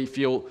do you really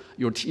feel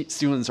your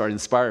students are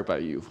inspired by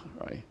you,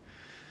 right?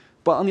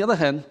 But on the other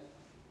hand,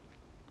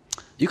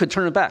 you could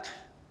turn it back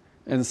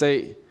and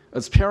say,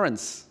 as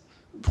parents,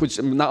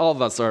 which not all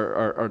of us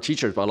are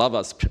teachers, but a lot of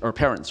us are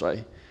parents,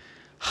 right?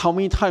 How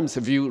many times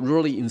have you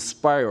really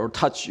inspired or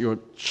touched your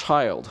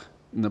child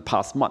in the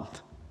past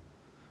month?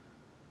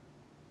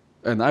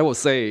 And I will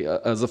say,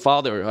 as a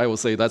father, I will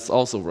say that's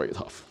also very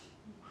tough,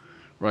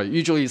 right?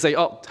 Usually you say,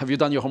 oh, have you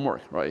done your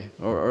homework, right?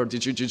 Or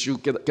did you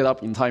get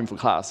up in time for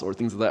class or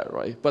things like that,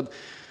 right? But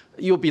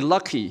you'll be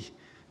lucky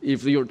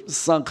if your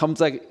son comes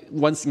back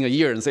once in a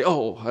year and say,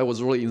 oh, I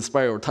was really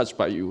inspired or touched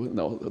by you,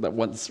 that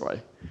once,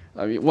 right?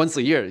 I mean, once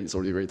a year is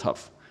already very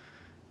tough.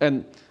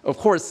 And of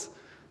course,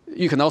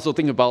 you can also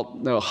think about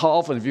how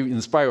often have you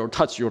inspired or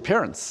touched your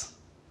parents,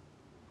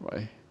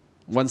 right?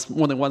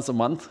 More than once a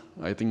month,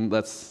 I think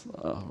that's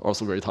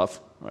also very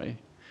tough, right?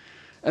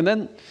 And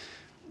then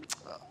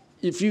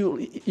if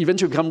you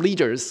eventually become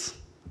leaders,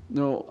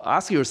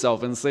 ask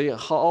yourself and say,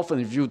 how often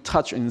have you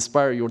touched and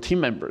inspired your team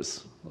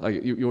members,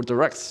 like your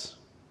directs?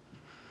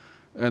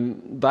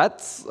 And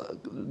that's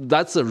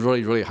a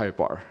really, really high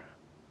bar.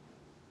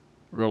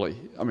 Really,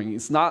 I mean,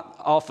 it's not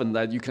often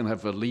that you can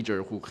have a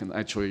leader who can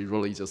actually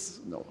really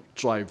just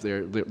drive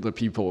the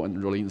people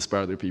and really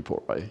inspire their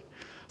people, right?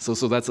 So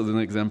that's an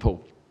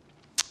example.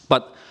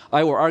 But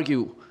I will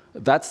argue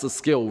that's the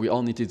skill we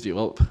all need to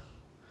develop,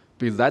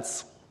 because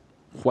that's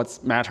what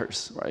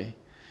matters, right?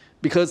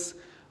 Because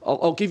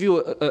I'll give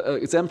you an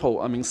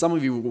example. I mean, some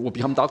of you will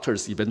become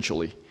doctors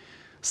eventually.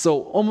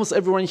 So almost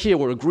everyone here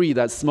will agree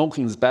that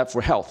smoking is bad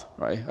for health,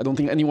 right? I don't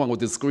think anyone would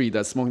disagree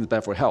that smoking is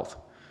bad for health.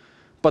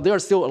 But there are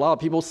still a lot of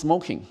people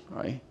smoking,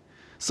 right?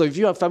 So if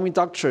you're a family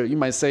doctor, you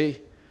might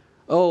say,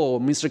 oh,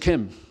 Mr.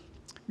 Kim,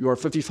 you are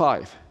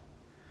 55,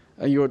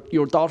 and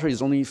your daughter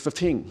is only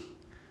 15.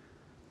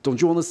 Don't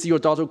you want to see your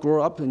daughter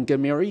grow up and get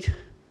married,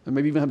 and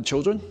maybe even have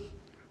children,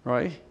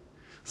 right?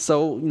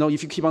 So,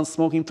 if you keep on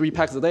smoking 3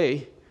 packs a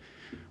day,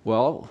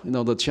 well,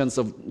 the chance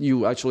of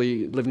you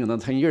actually living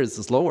another 10 years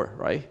is lower,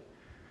 right?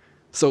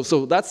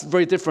 So that's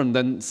very different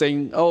than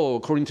saying, oh,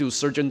 according to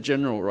Surgeon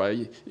General,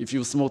 right? If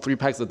you smoke 3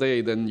 packs a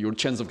day, then your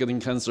chance of getting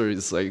cancer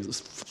is like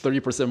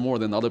 30% more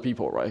than other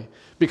people, right?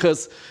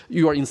 Because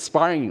you are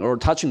inspiring or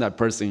touching that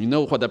person. You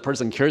know what that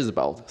person cares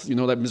about. You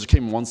know that Mr.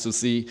 Kim wants to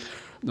see,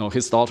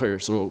 his daughter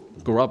sort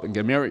of grow up and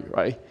get married,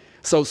 right?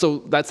 So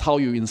that's how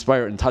you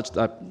inspire and touch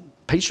that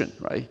patient,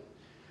 right?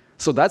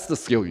 So that's the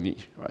skill you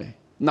need, right?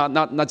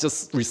 Not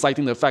just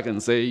reciting the fact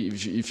and say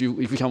if you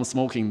become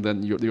smoking,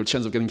 then your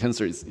chance of getting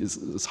cancer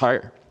is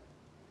higher.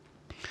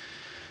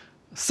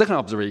 Second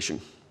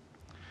observation,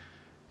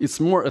 it's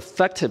more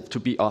effective to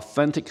be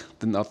authentic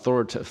than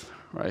authoritative,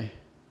 right?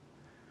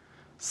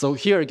 So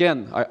here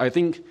again, I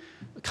think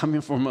coming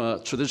from a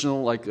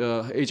traditional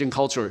Asian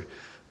culture,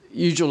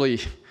 usually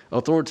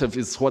authoritative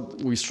is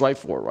what we strive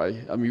for, right?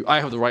 I mean, I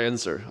have the right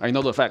answer. I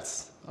know the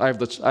facts. I have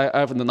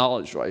the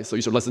knowledge, right? So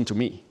you should listen to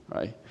me,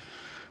 right?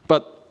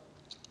 But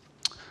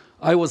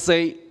I would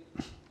say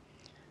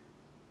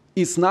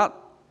it's not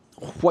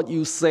what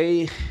you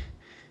say,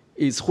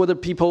 it's whether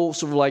people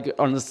sort of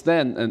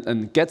understand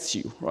and gets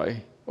you,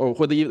 right? Or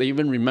whether they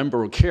even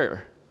remember or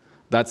care.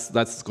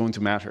 That's going to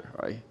matter,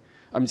 right?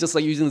 I'm just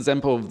using the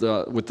example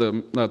of with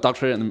the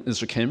Dr. and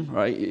Mr. Kim,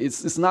 right?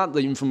 It's not the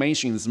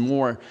information, it's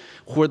more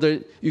whether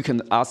you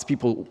can ask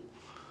people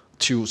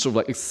to sort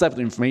of accept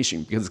the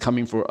information because it's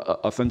coming from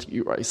authentic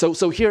you, right?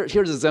 So here's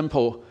an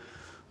example.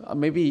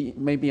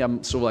 Maybe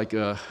I'm sort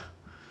of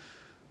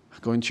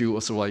going to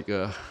sort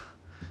of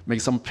make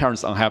some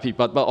parents unhappy,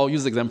 but I'll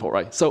use the example,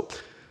 right? So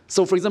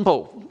for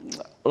example,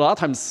 a lot of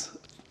times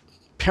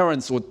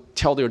parents would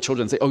tell their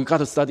children, say, oh, you got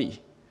to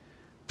study.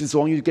 Because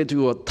when you get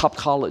to a top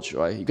college,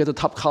 right? You get to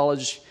top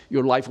college,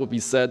 your life will be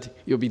set,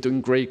 you'll be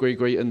doing great,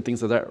 and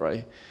things like that,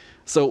 right?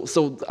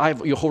 So I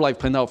have your whole life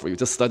planned out for you.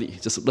 Just study,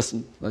 just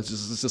listen,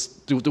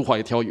 just do what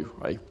I tell you,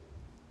 right?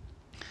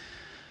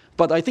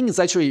 But I think it's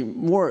actually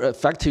more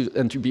effective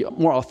and to be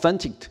more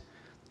authentic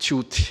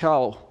to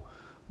tell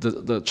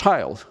the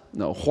child,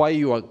 why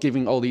you are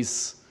giving all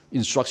these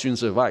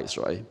instructions and advice,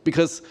 right?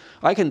 Because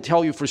I can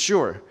tell you for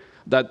sure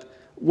that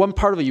one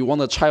part of it, you want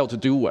the child to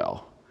do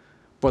well.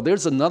 But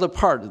there's another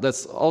part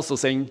that's also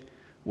saying,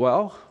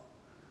 well,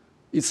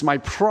 it's my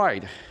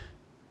pride.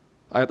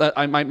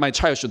 My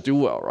child should do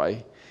well,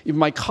 right? If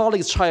my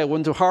colleague's child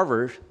went to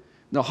Harvard,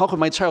 now how could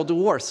my child do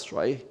worse,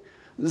 right?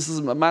 This is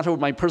a matter of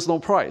my personal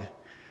pride.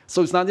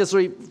 So it's not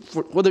necessarily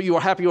whether you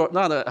are happy or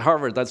not at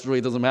Harvard, that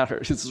really doesn't matter.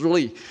 It's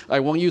really, I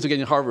want you to get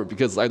in Harvard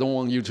because I don't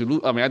want you to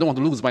lose, I don't want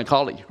to lose my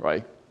colleague,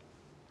 right?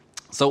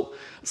 So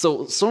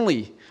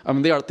certainly,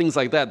 there are things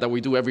like that we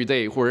do every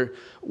day where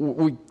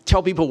we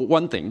tell people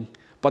one thing,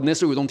 but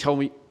necessarily we don't tell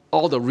me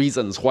all the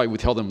reasons why we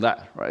tell them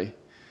that, right?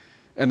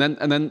 And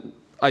then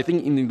I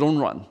think in the long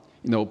run,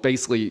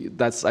 basically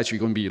that's actually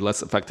going to be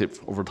less effective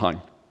over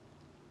time.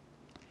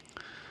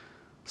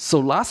 So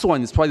last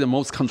one is probably the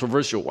most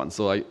controversial one,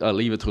 so I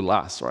leave it to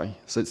last, right?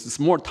 So it's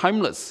more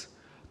timeless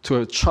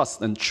to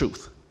trust and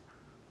truth,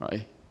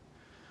 right?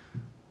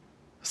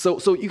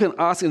 So you can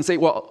ask and say,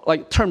 well,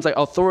 terms like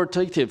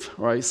authoritative,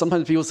 right?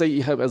 Sometimes people say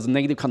it has a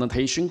negative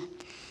connotation,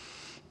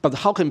 but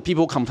how can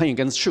people complain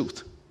against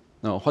truth?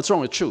 No, what's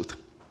wrong with truth?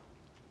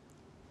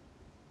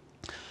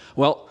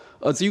 Well,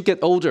 as you get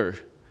older,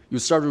 you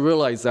start to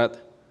realize that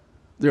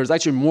there's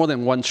actually more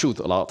than one truth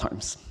a lot of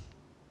times.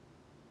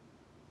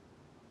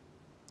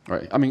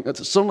 Right.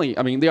 Certainly.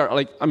 There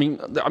are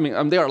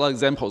there are a lot of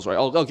examples. Right.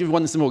 I'll give you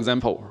one simple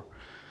example.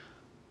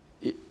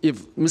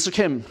 If Mr.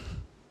 Kim,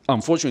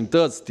 unfortunately,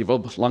 does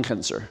develop lung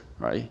cancer,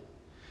 right?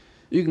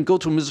 You can go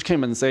to Mr.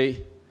 Kim and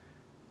say,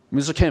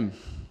 Mr. Kim,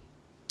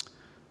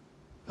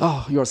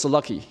 oh, you are so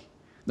lucky.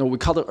 No, we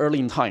caught it early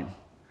in time.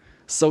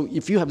 So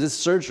if you have this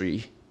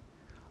surgery,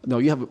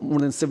 you have more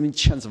than 70%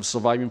 chance of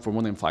surviving for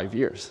more than 5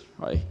 years,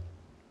 right?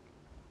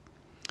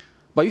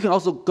 But you can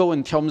also go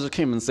and tell Mr.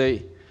 Kim and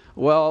say,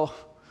 well,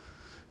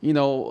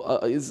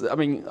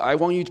 I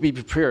want you to be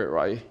prepared,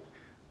 right?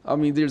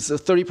 There's a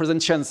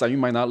 30% chance that you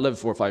might not live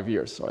for 5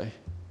 years, right,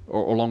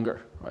 or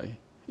longer, right?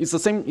 It's the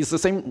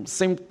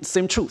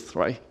same truth,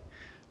 right?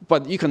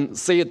 But you can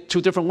say it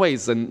 2 different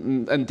ways,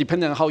 and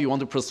depending on how you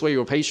want to persuade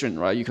your patient,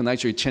 right, you can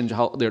actually change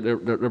how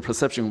their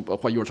perception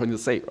of what you are trying to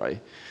say,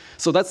 right?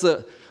 So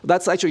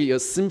that's actually a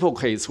simple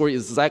case where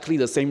it's exactly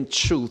the same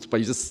truth, but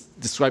you just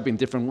describe it in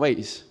different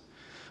ways.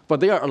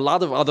 But there are a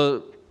lot of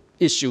other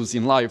issues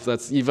in life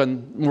that's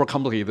even more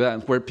complicated than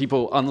where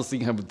people honestly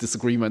have a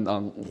disagreement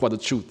on what the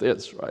truth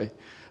is, right?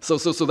 So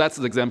that's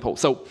the example.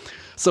 So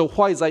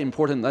why is that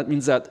important? That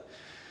means that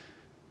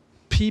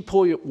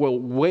people will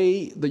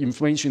weigh the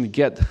information they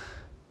get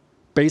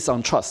based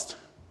on trust,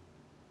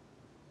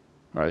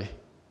 right?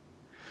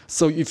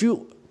 So if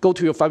you go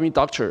to your family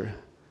doctor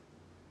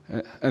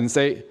and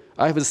say,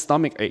 I have a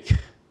stomach ache,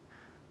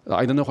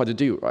 I don't know what to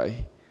do,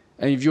 right?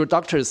 And if your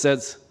doctor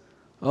says,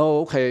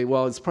 oh, okay,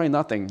 well, it's probably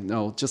nothing.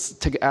 No,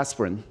 just take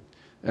aspirin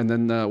and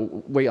then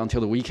wait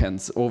until the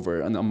weekend's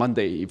over. And on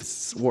Monday, if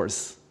it's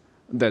worse,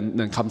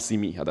 then come see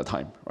me at that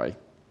time, right?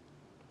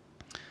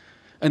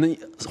 And then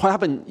what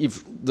happened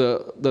if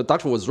the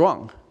doctor was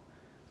wrong?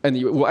 and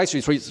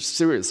it's very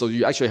serious. So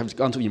you actually have to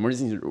go to the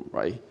emergency room,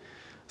 right?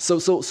 So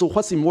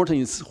what's important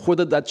is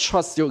whether that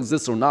trust still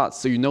exists or not.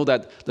 So you know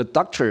that the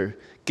doctor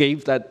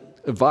gave that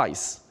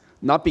advice,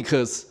 not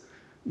because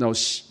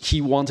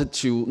he wanted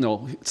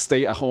to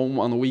stay at home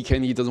on the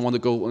weekend. He doesn't want to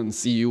go and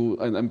see you,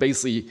 and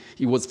basically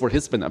it was for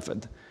his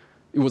benefit.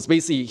 It was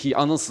basically he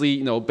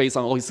honestly, based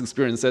on all his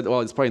experience, said,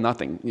 "Well, it's probably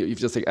nothing. If you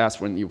just take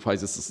aspirin, you probably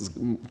just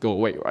go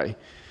away, right?"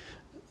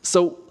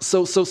 So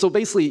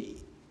basically,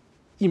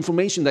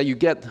 information that you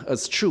get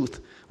as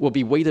truth will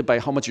be weighted by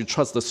how much you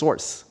trust the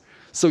source.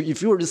 So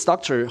if you're this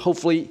doctor,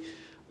 hopefully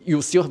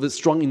you still have a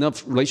strong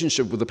enough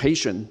relationship with the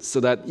patient so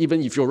that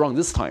even if you're wrong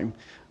this time,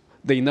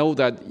 they know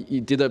that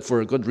you did it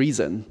for a good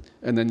reason,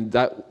 and then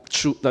that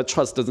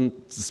trust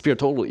doesn't disappear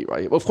totally,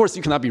 right? Of course,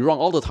 you cannot be wrong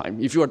all the time.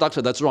 If you're a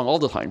doctor that's wrong all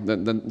the time,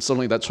 then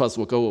certainly that trust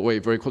will go away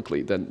very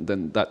quickly.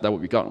 Then that will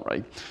be gone,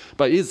 right?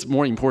 But it's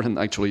more important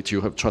actually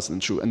to have trust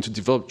and truth, and to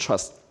develop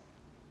trust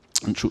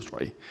and truth,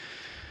 right?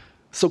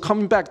 So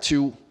coming back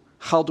to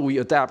how do we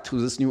adapt to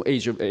this new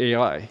age of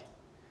AI?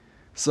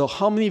 So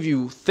how many of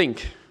you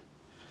think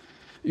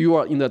you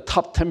are in the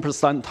top 10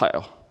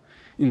 percentile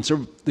in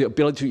terms of the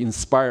ability to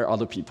inspire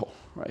other people,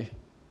 right?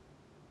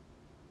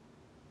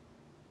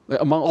 Like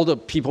among all the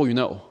people you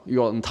know,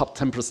 you are in top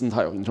 10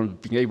 percentile in terms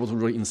of being able to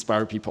really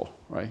inspire people,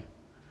 right?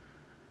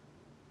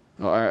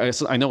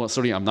 I know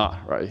certainly I'm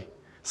not, right?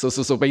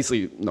 So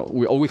basically,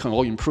 we can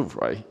all improve,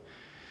 right?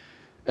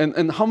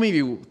 And how many of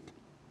you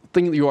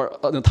think you are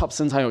in the top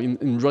percentile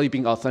in really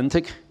being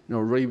authentic,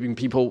 really being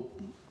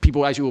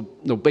people actually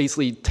will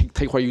basically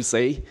take what you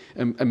say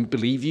and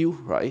believe you,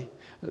 right?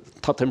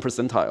 Top 10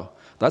 percentile.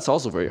 That's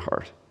also very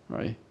hard,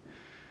 right?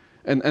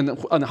 And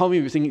how many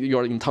of you think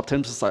you're in top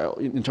 10 percentile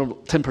in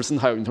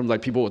terms of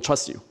like people will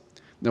trust you?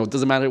 It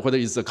doesn't matter whether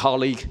it's a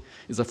colleague,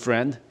 it's a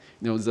friend,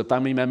 it's a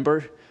family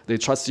member. They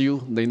trust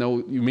you. They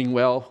know you mean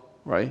well,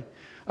 right?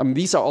 I mean,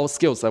 these are all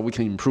skills that we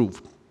can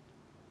improve.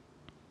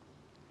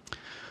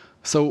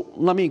 So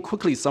let me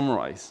quickly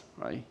summarize,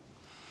 right?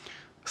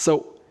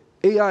 So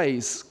AI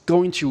is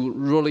going to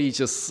really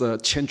just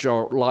change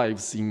our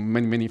lives in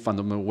many, many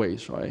fundamental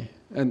ways, right?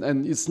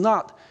 And it's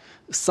not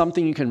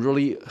something you can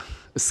really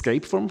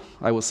escape from,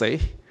 I would say,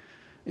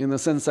 in the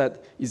sense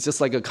that it's just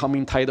like a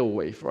coming tidal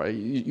wave, right?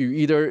 You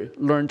either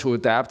learn to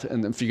adapt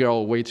and then figure out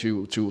a way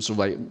to sort of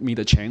like meet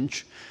a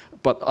change,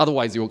 but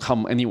otherwise it will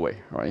come anyway,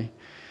 right?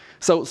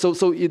 So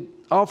it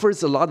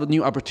offers a lot of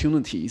new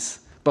opportunities,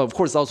 but of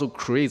course also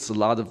creates a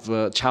lot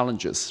of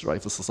challenges,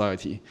 right, for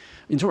society.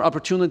 In terms of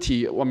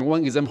opportunity, I mean,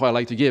 one example I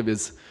like to give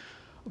is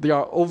there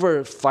are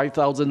over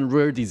 5,000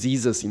 rare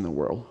diseases in the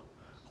world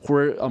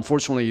where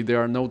unfortunately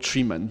there are no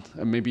treatment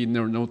and maybe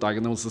there are no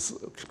diagnosis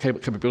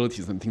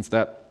capabilities and things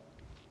like that.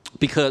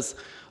 Because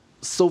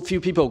so few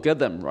people get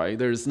them, right?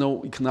 There is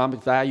no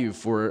economic value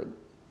for a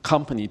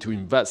company to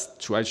invest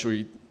to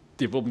actually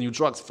develop new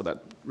drugs for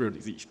that rare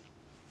disease.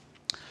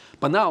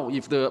 But now,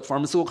 if the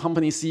pharmaceutical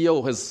company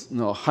CEO has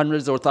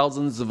hundreds or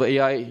thousands of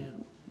AI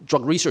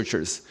drug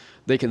researchers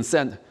they can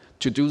send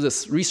to do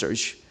this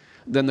research,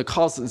 then the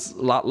cost is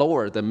a lot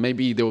lower. Then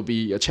maybe there will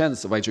be a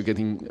chance of actually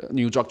getting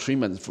new drug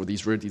treatments for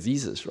these rare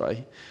diseases,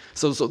 right?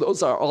 So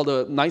those are all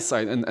the nice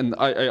side. And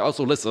I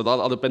also list a lot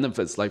of other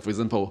benefits, like, for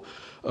example,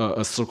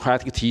 a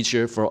Socratic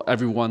teacher for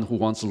everyone who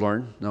wants to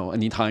learn,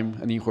 anytime,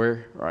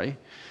 anywhere, right?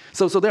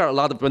 So there are a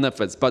lot of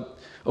benefits. But,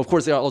 of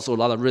course, there are also a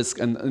lot of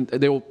risks. And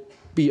there will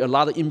be a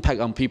lot of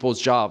impact on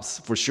people's jobs,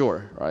 for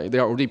sure, right?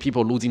 There are already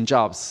people losing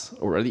jobs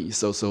already.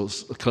 So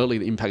clearly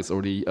the impact is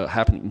already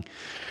happening.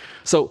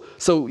 So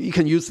you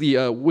can use the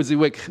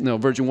WYSIWYG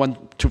version 1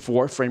 to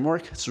 4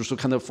 framework to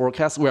kind of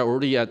forecast. We're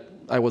already at,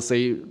 I would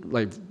say,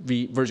 like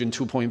version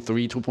 2.3,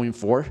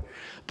 2.4.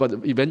 But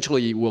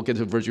eventually we'll get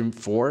to version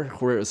 4,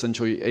 where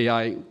essentially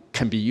AI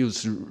can be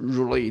used to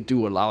really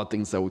do a lot of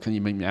things that we can't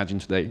even imagine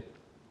today.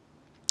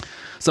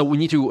 So we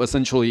need to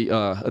essentially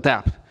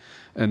adapt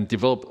and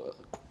develop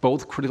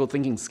both critical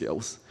thinking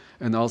skills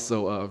and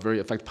also very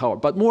effective power.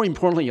 But more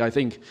importantly, I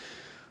think,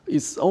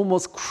 it's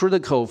almost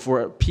critical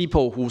for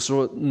people who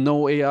sort of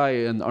know AI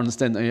and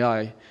understand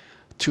AI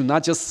to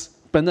not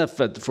just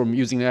benefit from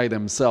using AI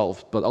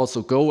themselves, but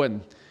also go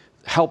and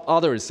help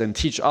others and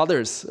teach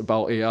others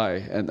about AI.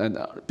 And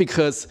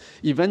because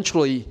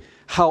eventually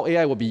how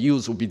AI will be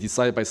used will be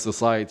decided by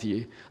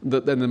society.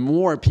 Then the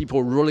more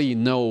people really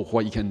know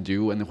what you can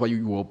do and what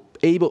you will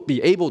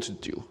be able to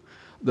do,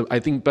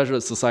 I think better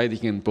society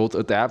can both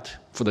adapt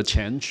for the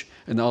change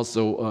and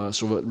also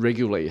sort of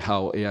regulate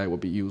how AI will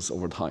be used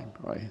over time,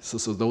 right?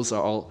 So those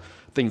are all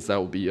things that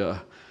will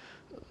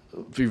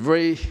be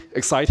very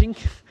exciting.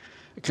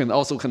 It can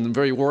also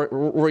very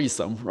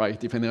worrisome, right?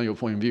 Depending on your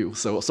point of view.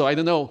 So I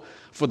don't know,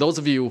 for those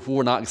of you who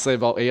are not excited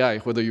about AI,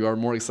 whether you are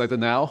more excited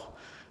now,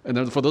 and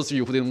then for those of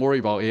you who didn't worry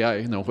about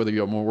AI, whether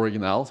you are more worried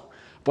now.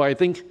 But I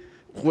think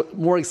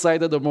more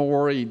excited or more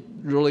worried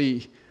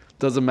really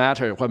doesn't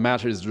matter. What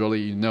matters is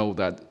really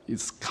that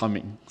it's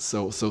coming.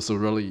 So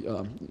really,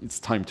 it's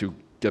time to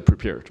get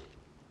prepared.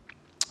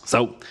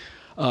 So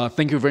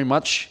thank you very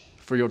much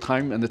for your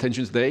time and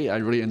attention today. I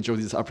really enjoyed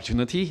this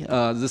opportunity.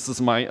 This is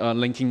my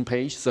linking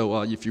page,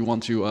 so if you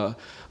want to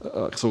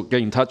get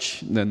in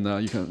touch, then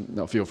you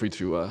can feel free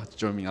to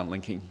join me on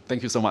linking.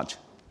 Thank you so much.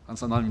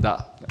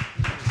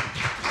 감사합니다.